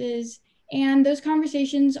voices. And those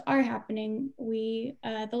conversations are happening. The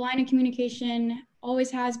line of communication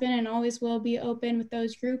always has been and always will be open with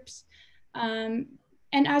those groups. And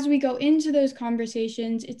as we go into those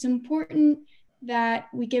conversations, it's important that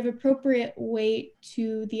we give appropriate weight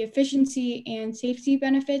to the efficiency and safety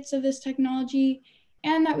benefits of this technology,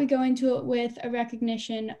 and that we go into it with a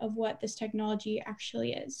recognition of what this technology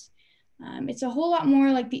actually is. It's a whole lot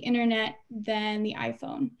more like the internet than the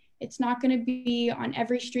iPhone. It's not going to be on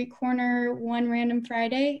every street corner one random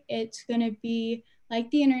Friday. It's going to be like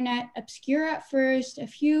the internet, obscure at first, a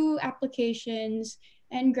few applications,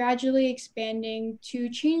 and gradually expanding to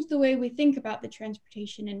change the way we think about the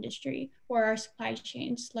transportation industry or our supply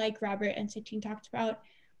chains, like Robert and Satine talked about,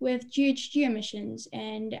 with GHG emissions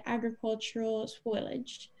and agricultural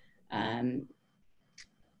spoilage.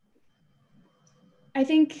 I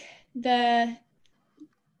think the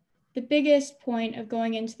the biggest point of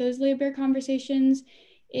going into those labor conversations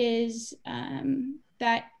is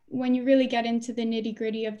that when you really get into the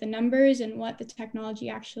nitty-gritty of the numbers and what the technology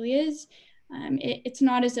actually is, it's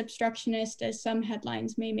not as obstructionist as some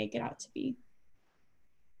headlines may make it out to be.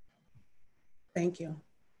 Thank you.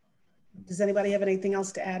 Does anybody have anything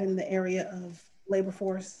else to add in the area of labor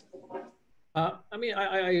force? I mean,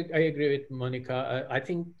 I agree with Monica. I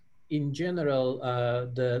think in general,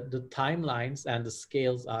 the timelines and the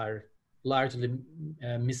scales are largely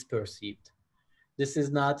misperceived. This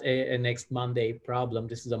is not a next Monday problem.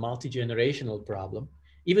 This is a multi-generational problem.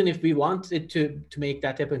 Even if we wanted to make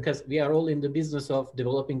that happen, because we are all in the business of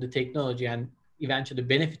developing the technology and eventually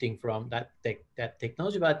benefiting from that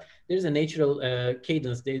technology, but there's a natural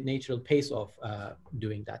cadence, the natural pace of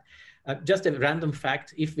doing that. Just a random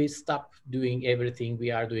fact, if we stop doing everything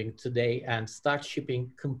we are doing today and start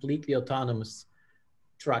shipping completely autonomous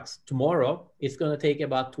trucks tomorrow, it's going to take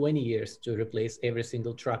about 20 years to replace every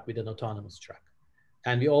single truck with an autonomous truck.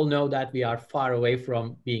 And we all know that we are far away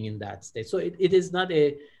from being in that state. So it is not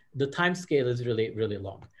the time scale is really, really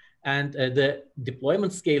long. And the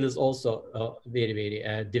deployment scale is also very,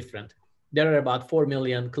 very different. There are about 4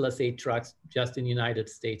 million Class 8 trucks just in the United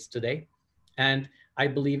States today. And I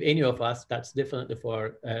believe any of us, that's definitely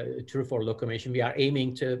true for Locomation, we are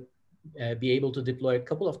aiming to be able to deploy a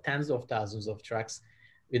couple of tens of thousands of trucks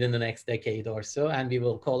within the next decade or so. And we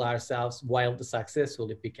will call ourselves wildly successful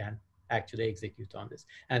if we can actually execute on this.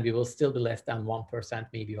 And we will still be less than 1%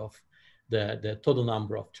 maybe of the total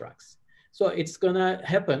number of trucks. So it's gonna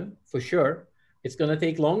happen for sure. It's gonna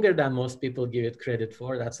take longer than most people give it credit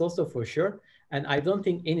for. That's also for sure. And I don't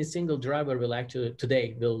think any single driver will actually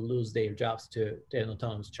today will lose their jobs to an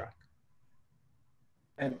autonomous truck.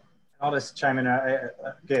 And I'll just chime in.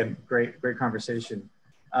 Again, great conversation.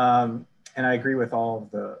 And I agree with all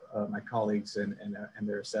of the my colleagues and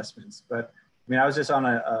their assessments. But I mean, I was just on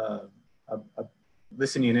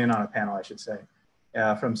listening in on a panel, I should say,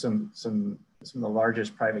 from some of the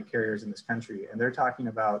largest private carriers in this country, and they're talking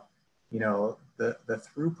about, you know, the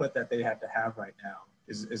throughput that they have to have right now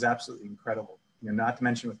is absolutely incredible. You know, not to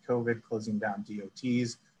mention with COVID closing down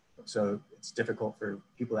DOTs, so it's difficult for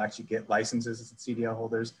people to actually get licenses as CDL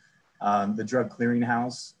holders. The drug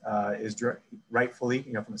clearinghouse is rightfully,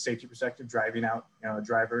 you know, from a safety perspective, driving out, you know,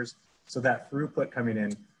 drivers. So that throughput coming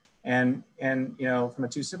in, and you know, from a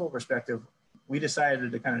TuSimple perspective, we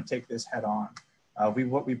decided to kind of take this head on.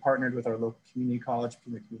 We partnered with our local community college,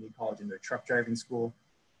 Pima Community College, in their truck driving school,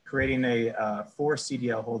 creating for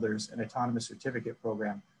CDL holders an autonomous certificate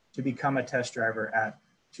program to become a test driver at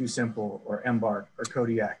TuSimple or Embark or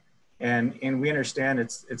Kodiak. And we understand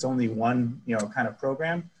it's only one, you know, kind of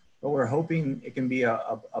program, but we're hoping it can be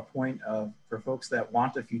a point for folks that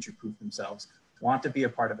want to future-proof themselves, want to be a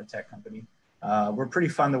part of a tech company. We're pretty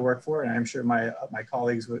fun to work for, and I'm sure my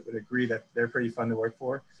colleagues would agree that they're pretty fun to work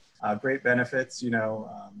for. Great benefits, you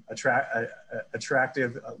know,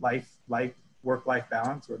 attractive work-life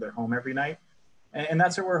balance, where they're home every night. And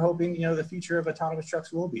that's what we're hoping, you know, the future of autonomous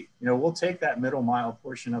trucks will be. You know, we'll take that middle mile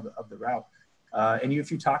portion of the route. And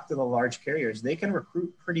if you talk to the large carriers, they can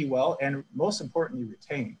recruit pretty well, and most importantly,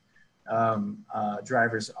 retain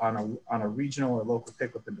drivers on a regional or local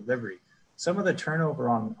pickup and delivery. Some of the turnover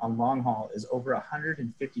on long haul is over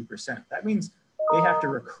 150%. That means they have to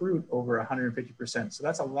recruit over 150%. So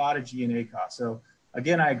that's a lot of G&A costs. So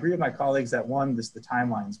again, I agree with my colleagues that one, the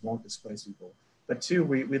timelines won't displace people. But two,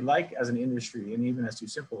 we'd like as an industry, and even as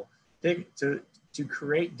TuSimple, to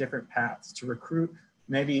create different paths to recruit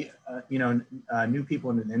maybe new people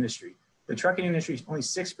into the industry. The trucking industry, only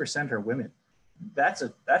 6% are women. That's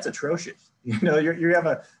atrocious. You know, you have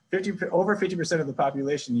over 50% of the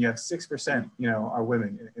population. You have 6%, you know, are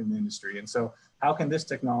women in the industry. And so, how can this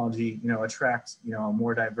technology, you know, attract, you know, a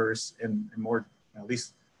more diverse and more, at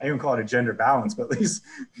least, I even call it a gender balance, but at least,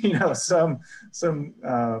 you know, some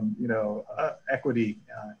equity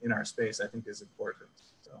in our space, I think, is important.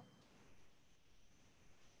 So,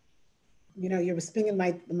 you know, you're spinning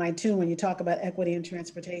my tune when you talk about equity in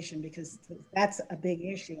transportation, because that's a big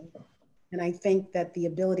issue. And I think that the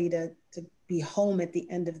ability to be home at the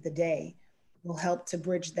end of the day will help to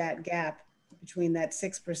bridge that gap between that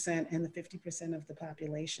 6% and the 50% of the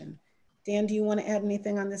population. Dan, do you want to add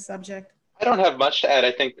anything on this subject? I don't have much to add.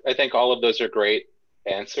 I think all of those are great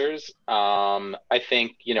answers. I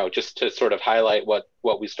think, you know, just to sort of highlight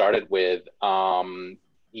what we started with,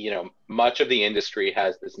 you know, much of the industry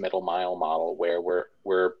has this middle mile model where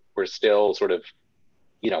we're still sort of,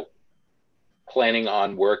 you know, planning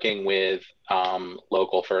on working with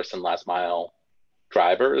local first and last mile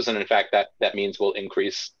drivers. And in fact, that means we'll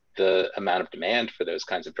increase the amount of demand for those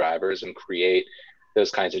kinds of drivers and create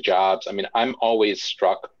those kinds of jobs. I mean, I'm always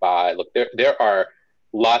struck by, look, there are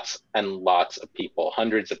lots and lots of people,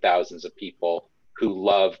 hundreds of thousands of people who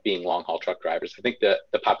love being long haul truck drivers. I think the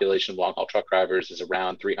population of long haul truck drivers is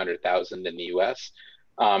around 300,000 in the US.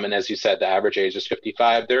 And as you said, the average age is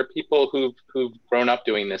 55. There are people who've grown up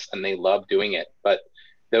doing this and they love doing it, but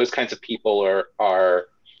those kinds of people are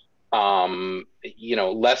you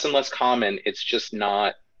know, less and less common. It's just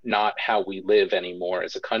not how we live anymore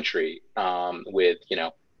as a country, with, you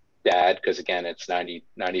know, dad, because again, it's 90,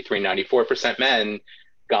 93, 94% men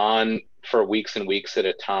gone for weeks and weeks at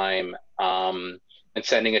a time, and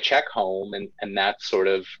sending a check home, and that's sort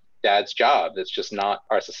of dad's job. That's just not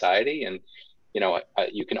our society. And you know,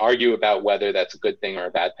 you can argue about whether that's a good thing or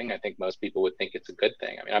a bad thing. I think most people would think it's a good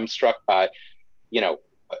thing. I mean, I'm struck by, you know,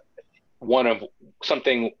 one of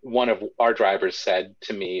our drivers said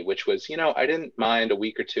to me, which was, you know, I didn't mind a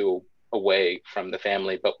week or two away from the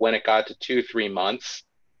family, but when it got to 2-3 months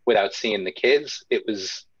without seeing the kids, it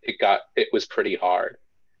was pretty hard.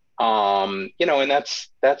 You know, and that's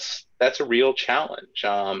a real challenge,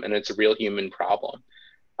 and it's a real human problem.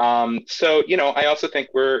 So, you know, I also think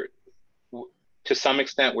to some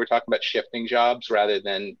extent, we're talking about shifting jobs rather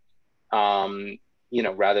than, you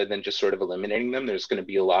know, rather than just sort of eliminating them. There's going to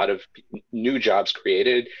be a lot of new jobs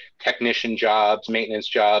created, technician jobs, maintenance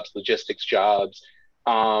jobs, logistics jobs,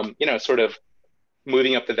 you know, sort of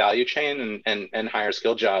moving up the value chain and higher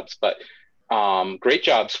skill jobs, but great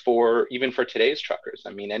jobs even for today's truckers.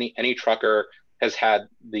 I mean, any trucker has had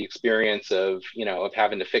the experience of, you know, of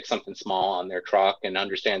having to fix something small on their truck and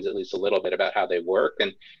understands at least a little bit about how they work,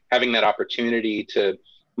 and having that opportunity to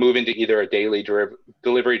move into either a daily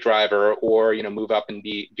delivery driver or, you know, move up and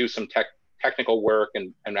do some technical work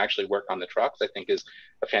and actually work on the trucks, I think is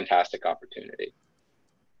a fantastic opportunity.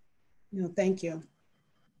 You know, thank you.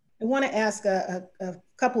 I want to ask a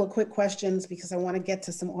couple of quick questions because I want to get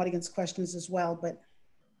to some audience questions as well. But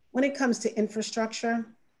when it comes to infrastructure,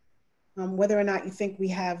 whether or not you think we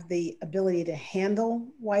have the ability to handle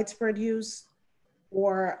widespread use,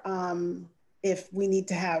 or if we need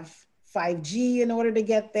to have 5G in order to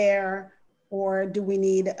get there, or do we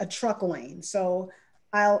need a truck lane? So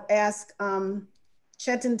I'll ask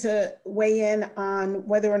Chetan to weigh in on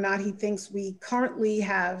whether or not he thinks we currently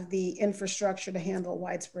have the infrastructure to handle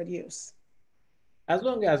widespread use. As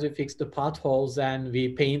long as we fix the potholes and we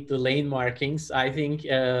paint the lane markings, I think we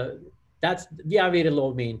are very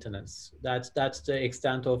low maintenance. That's the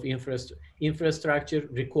extent of infrastructure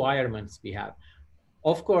requirements we have.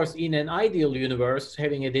 Of course, in an ideal universe,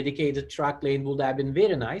 having a dedicated truck lane would have been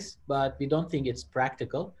very nice, but we don't think it's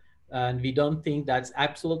practical. And we don't think that's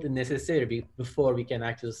absolutely necessary before we can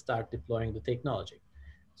actually start deploying the technology.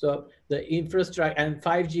 So the infrastructure and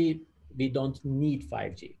 5G, we don't need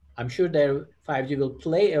 5G. I'm sure 5G will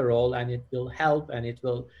play a role and it will help and it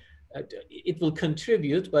will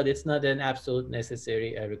contribute, but it's not an absolute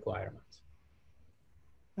necessary requirement.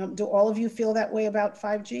 Do all of you feel that way about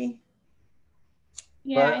 5G?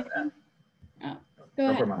 Yeah, go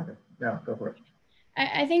ahead. Yeah, go for it.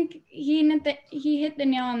 I think he hit the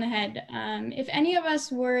nail on the head. If any of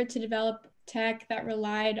us were to develop tech that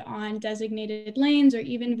relied on designated lanes or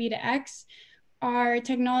even V2X, our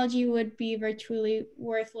technology would be virtually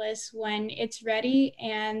worthless when it's ready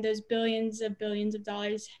and those billions of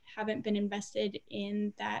dollars haven't been invested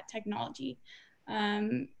in that technology.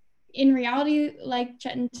 In reality, like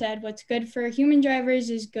Chetan said, what's good for human drivers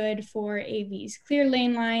is good for AVs. Clear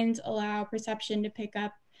lane lines allow perception to pick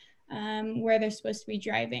up where they're supposed to be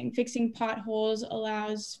driving. Fixing potholes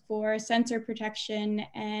allows for sensor protection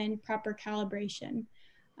and proper calibration.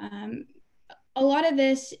 A lot of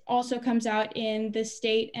this also comes out in the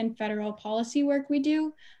state and federal policy work we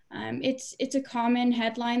do. It's a common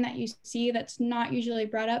headline that you see that's not usually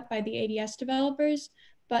brought up by the ADS developers,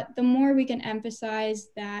 but the more we can emphasize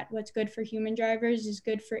that what's good for human drivers is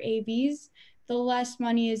good for AVs, the less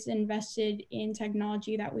money is invested in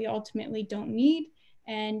technology that we ultimately don't need,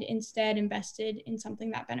 and instead invested in something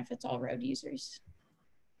that benefits all road users.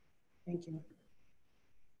 Thank you.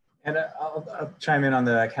 And I'll chime in on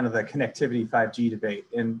the kind of the connectivity 5G debate.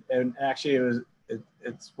 And actually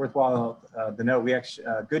it's worthwhile to note, we actually,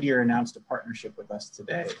 Goodyear announced a partnership with us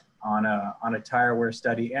today on a tire wear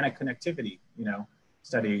study and a connectivity,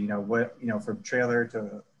 study, from trailer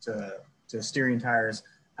to steering tires,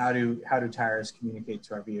 how do tires communicate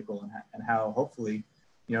to our vehicle, and how hopefully,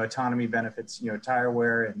 autonomy benefits, tire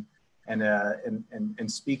wear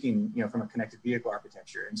and speaking, from a connected vehicle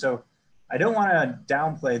architecture. And so I don't want to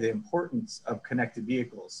downplay the importance of connected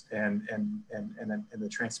vehicles and the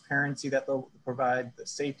transparency that they'll provide, the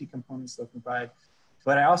safety components they'll provide.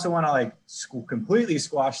 But I also want to completely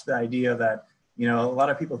squash the idea that You know, a lot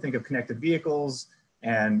of people think of connected vehicles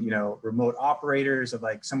and, you know, remote operators of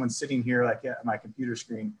like someone sitting here like at my computer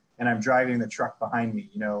screen and I'm driving the truck behind me,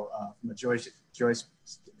 you know, from a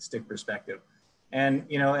joystick perspective. And,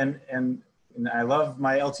 you know, and I love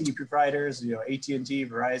my LTE providers, you know, AT&T,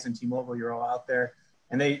 Verizon, T-Mobile, you're all out there.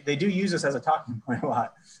 And they do use us as a talking point a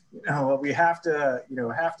lot. You know, we have to, you know,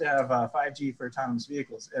 have 5G for autonomous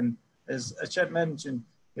vehicles. And as Chet mentioned,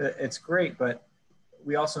 it's great, but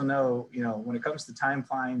we also know, you know, when it comes to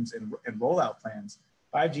timelines and rollout plans,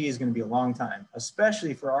 5G is going to be a long time,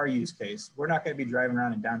 especially for our use case. We're not going to be driving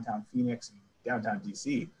around in downtown Phoenix and downtown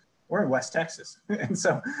DC. We're in West Texas. And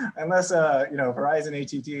so unless, you know, Verizon,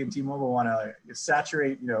 AT&T, and T-Mobile want to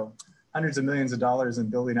saturate, you know, hundreds of millions of dollars in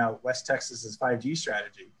building out West Texas's 5G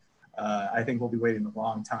strategy, I think we'll be waiting a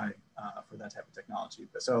long time for that type of technology.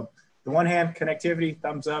 But so the one hand, connectivity,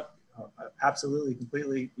 thumbs up, absolutely,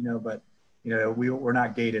 completely, you know, but, you know, we're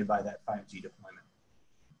not gated by that 5G deployment.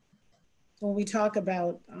 When we talk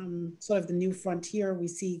about sort of the new frontier, we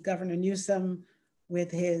see Governor Newsom with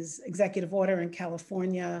his executive order in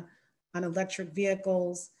California on electric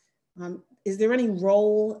vehicles. Is there any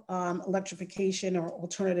role electrification or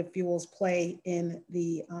alternative fuels play in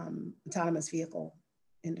the autonomous vehicle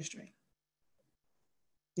industry?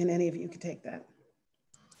 And any of you could take that.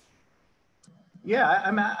 Yeah,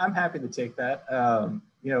 I'm happy to take that.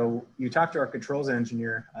 You know, you talk to our controls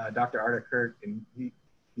engineer, Dr. Arda Kirk, and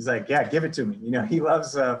he's like, yeah, give it to me. You know, he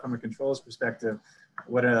loves, from a controls perspective,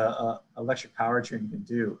 what a electric powertrain can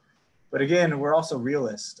do. But again, we're also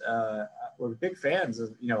realists. We're big fans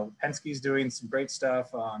of, you know, Penske's doing some great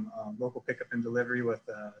stuff on local pickup and delivery with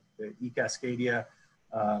the eCascadia.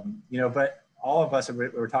 You know, but all of us,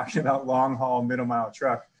 we're talking about long haul, middle mile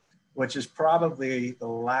truck, which is probably the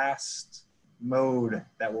last mode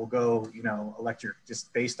that will go, you know, electric,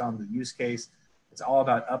 just based on the use case. It's all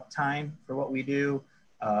about uptime for what we do.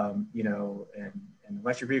 You know, and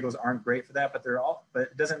electric vehicles aren't great for that, but but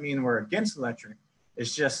it doesn't mean we're against electric.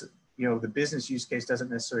 It's just, you know, the business use case doesn't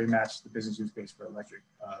necessarily match the business use case for electric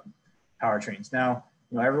powertrains. Now,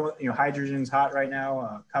 you know, everyone, you know, hydrogen's hot right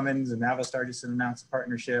now. Cummins and Navistar just announced a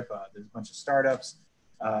partnership. There's a bunch of startups,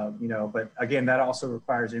 you know, but again, that also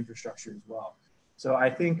requires infrastructure as well. So I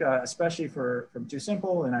think, especially from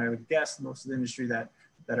TuSimple, and I would guess most of the industry that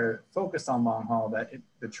are focused on long haul, that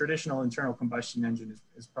the traditional internal combustion engine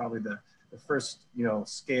is probably the first, you know,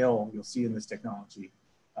 scale you'll see in this technology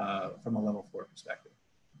from a level 4 perspective.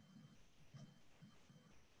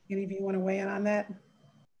 Any of you want to weigh in on that?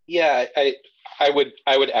 Yeah, I would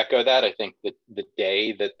echo that. I think that the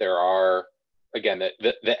day that there are, again,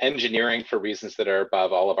 the engineering, for reasons that are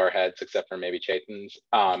above all of our heads, except for maybe Chetan's,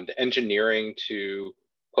 the engineering to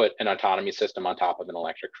put an autonomy system on top of an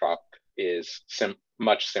electric truck is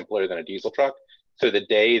much simpler than a diesel truck. So the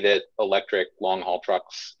day that electric long haul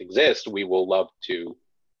trucks exist, we will love to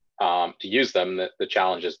use them. The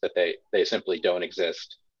challenge is that they simply don't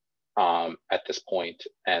exist at this point,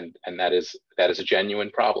 and that is a genuine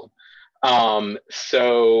problem.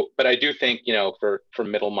 But I do think, you know, for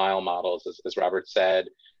middle mile models, as Robert said,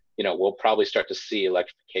 you know, we'll probably start to see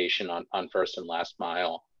electrification on first and last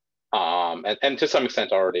mile, and to some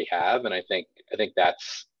extent already have. And I think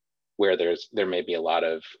that's where there may be a lot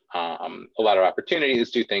of opportunities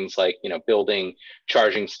to do things like, you know, building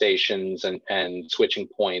charging stations and switching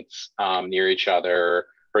points near each other,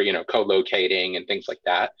 or, you know, co-locating and things like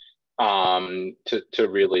that, to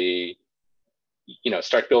really, you know,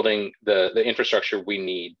 start building the infrastructure we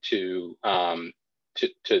need to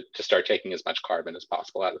start taking as much carbon as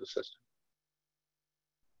possible out of the system.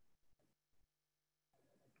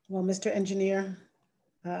 Well, Mr. Engineer,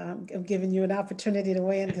 I'm giving you an opportunity to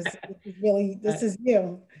weigh in, because this is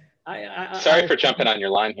you. Sorry for jumping on your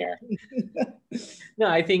line here. No,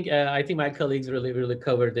 I think my colleagues really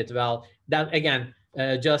covered it well. That again,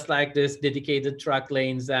 just like this dedicated truck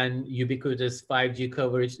lanes and ubiquitous 5G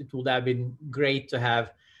coverage, it would have been great to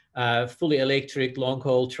have fully electric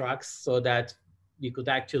long-haul trucks, so that you could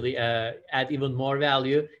actually add even more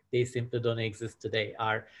value. They simply don't exist today.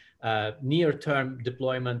 Our near-term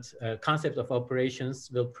deployment concept of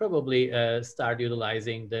operations will probably start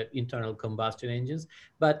utilizing the internal combustion engines.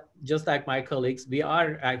 But just like my colleagues, we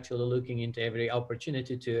are actually looking into every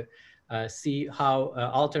opportunity to see how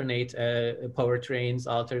alternate powertrains,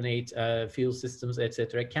 alternate fuel systems,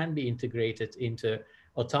 etc., can be integrated into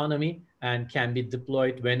autonomy and can be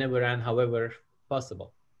deployed whenever and however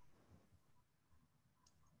possible.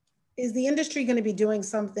 Is the industry going to be doing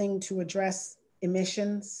something to address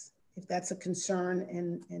emissions, if that's a concern?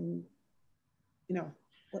 And you know,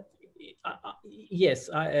 Yes,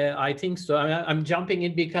 I think so. I'm jumping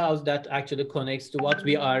in because that actually connects to what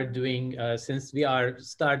we are doing since we are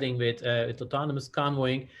starting with autonomous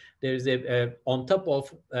convoying. There's on top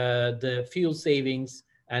of the fuel savings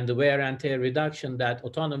and the wear and tear reduction that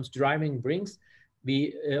autonomous driving brings,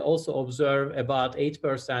 we also observe about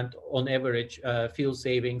 8% on average fuel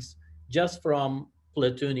savings just from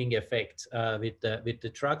platooning effect with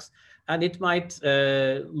the trucks. And it might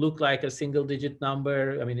look like a single-digit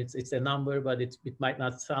number. I mean, it's a number, but it might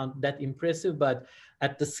not sound that impressive. But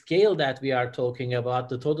at the scale that we are talking about,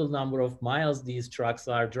 the total number of miles these trucks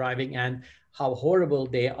are driving and how horrible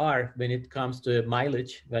they are when it comes to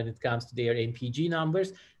mileage, when it comes to their MPG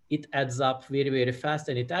numbers, it adds up very, very fast,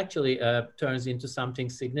 and it actually turns into something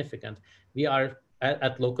significant. We are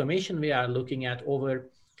at Locomation, we are looking at over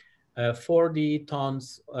 40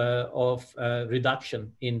 tons of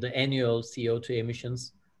reduction in the annual CO2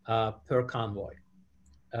 emissions per convoy.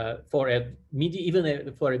 For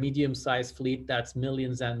for a medium-sized fleet, that's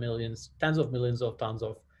millions and millions, tens of millions of tons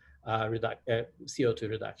of CO2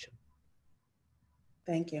 reduction.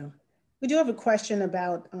 Thank you. We do have a question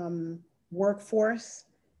about workforce.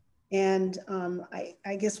 And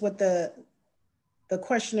I guess what the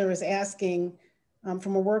questioner is asking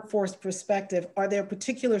from a workforce perspective, are there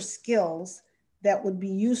particular skills that would be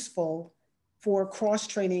useful for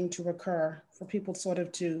cross-training to occur, for people sort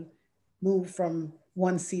of to move from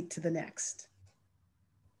one seat to the next?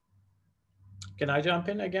 Can I jump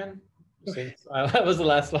in again? Since I was the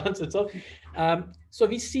last one to talk. So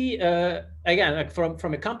we see, again, like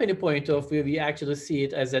from a company point of view, we actually see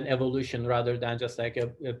it as an evolution rather than just like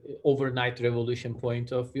a overnight revolution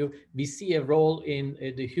point of view. We see a role in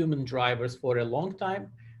the human drivers for a long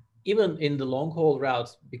time, even in the long haul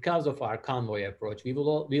routes, because of our convoy approach. We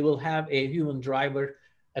will have a human driver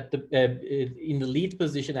at the in the lead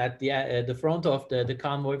position at the front of the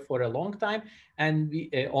convoy for a long time, and we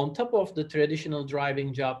on top of the traditional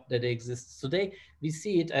driving job that exists today, we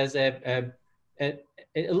see it as a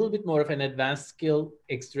little bit more of an advanced skill,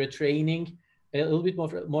 extra training, a little bit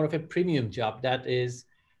more of a premium job. That is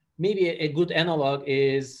maybe a good analog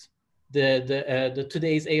is the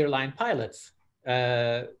today's airline pilots.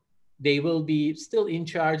 They will be still in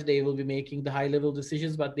charge, they will be making the high level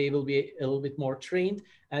decisions, but they will be a little bit more trained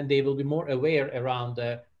and they will be more aware around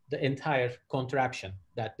the entire contraption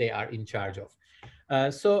that they are in charge of.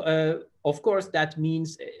 Of course, that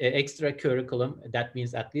means extra curriculum. That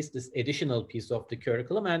means at least this additional piece of the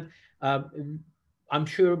curriculum. And I'm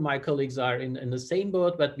sure my colleagues are in the same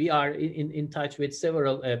boat, but we are in touch with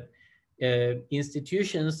several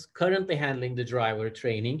institutions currently handling the driver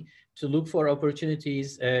training to look for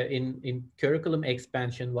opportunities in curriculum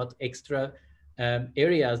expansion, what extra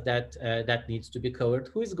areas that needs to be covered,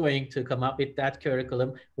 who is going to come up with that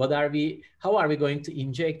curriculum, how are we going to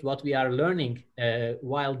inject what we are learning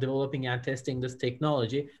while developing and testing this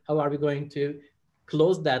technology, how are we going to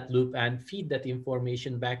close that loop and feed that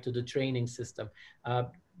information back to the training system.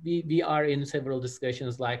 We are in several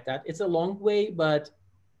discussions like that. It's a long way, but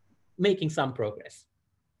making some progress.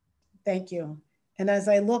 Thank you. And as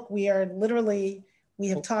I look, we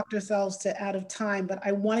have talked ourselves to out of time, but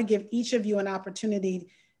I want to give each of you an opportunity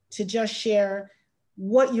to just share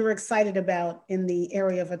what you're excited about in the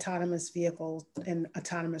area of autonomous vehicles and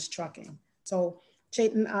autonomous trucking. So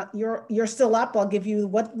Chetan, you're still up. I'll give you,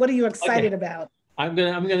 what are you excited about? I'm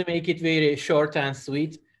gonna make it very short and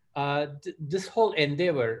sweet. This whole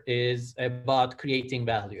endeavor is about creating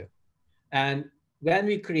value. And when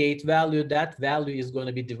we create value, that value is going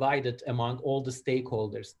to be divided among all the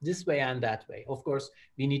stakeholders, this way and that way. Of course,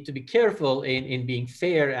 we need to be careful in being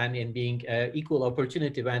fair and in being equal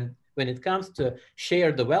opportunity when it comes to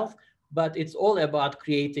share the wealth, but it's all about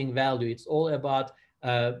creating value. It's all about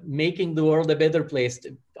making the world a better place.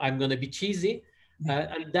 I'm going to be cheesy,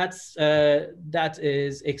 and that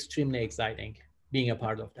is extremely exciting, being a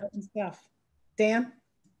part of that. Stuff. Dan?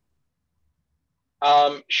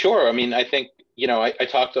 Sure. I mean, I think, I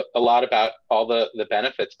talked a lot about all the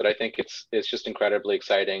benefits, but I think it's just incredibly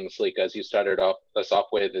exciting. Salika, as you started us off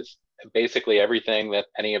with, is basically everything that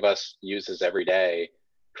any of us uses every day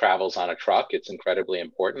travels on a truck. It's incredibly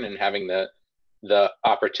important, and having the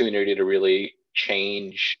opportunity to really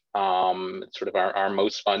change sort of our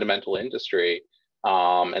most fundamental industry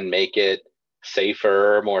and make it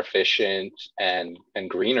safer, more efficient, and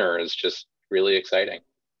greener is just really exciting.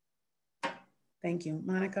 Thank you.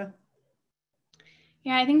 Monica?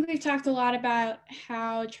 Yeah, I think we've talked a lot about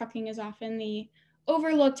how trucking is often the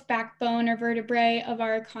overlooked backbone or vertebrae of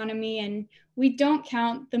our economy, and we don't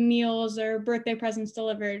count the meals or birthday presents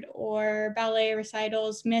delivered or ballet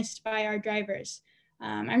recitals missed by our drivers.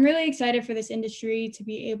 I'm really excited for this industry to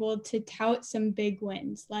be able to tout some big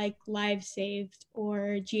wins like lives saved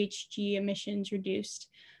or GHG emissions reduced.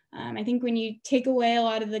 I think when you take away a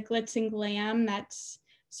lot of the glitz and glam that's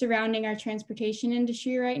surrounding our transportation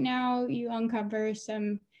industry right now, you uncover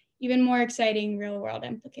some even more exciting real world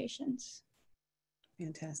implications.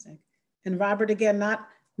 Fantastic. And Robert, again,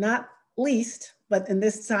 not least, but in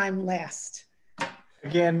this time last.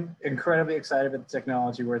 Again, incredibly excited about the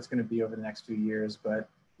technology, where it's going to be over the next few years. But,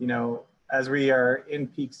 you know, as we are in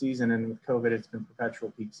peak season, and with COVID, it's been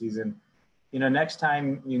perpetual peak season. You know, next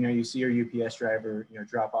time, you know, you see your UPS driver, you know,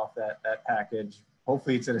 drop off that package,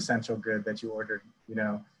 hopefully it's an essential good that you ordered, you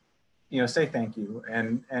know, say thank you.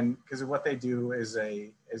 And because what they do is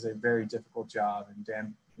a very difficult job. And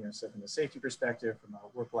Dan, you know, so from a safety perspective, from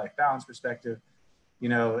a work-life balance perspective, you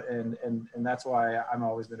know, and that's why I'm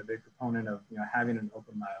always been a big proponent of, you know, having an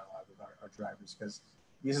open dialogue with our drivers, because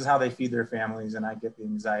this is how they feed their families. And I get the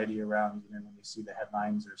anxiety around, you know, when you see the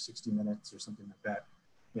headlines or 60 Minutes or something like that,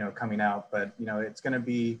 you know, coming out. But, you know, it's going to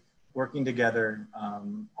be working together,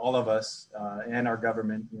 all of us and our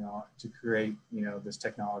government, you know, to create, you know, this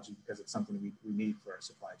technology, because it's something we need for our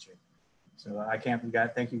supply chain. So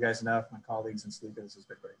thank you guys enough, my colleagues, and Salika. This has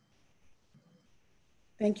been great.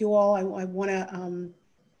 Thank you all. I want to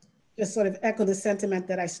just sort of echo the sentiment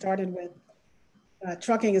that I started with.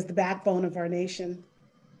 Trucking is the backbone of our nation.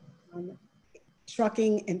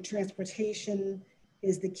 Trucking and transportation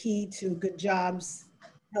is the key to good jobs,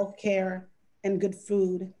 healthcare, and good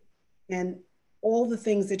food. And all the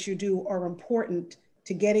things that you do are important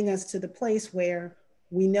to getting us to the place where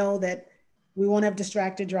we know that we won't have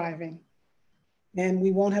distracted driving and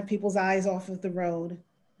we won't have people's eyes off of the road.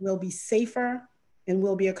 We'll be safer, and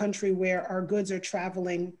we'll be a country where our goods are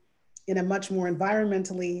traveling in a much more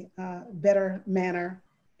environmentally better manner,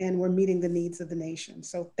 and we're meeting the needs of the nation.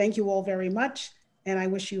 So thank you all very much, and I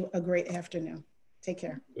wish you a great afternoon. Take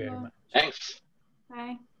care. Very much. Thanks.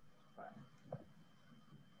 Bye.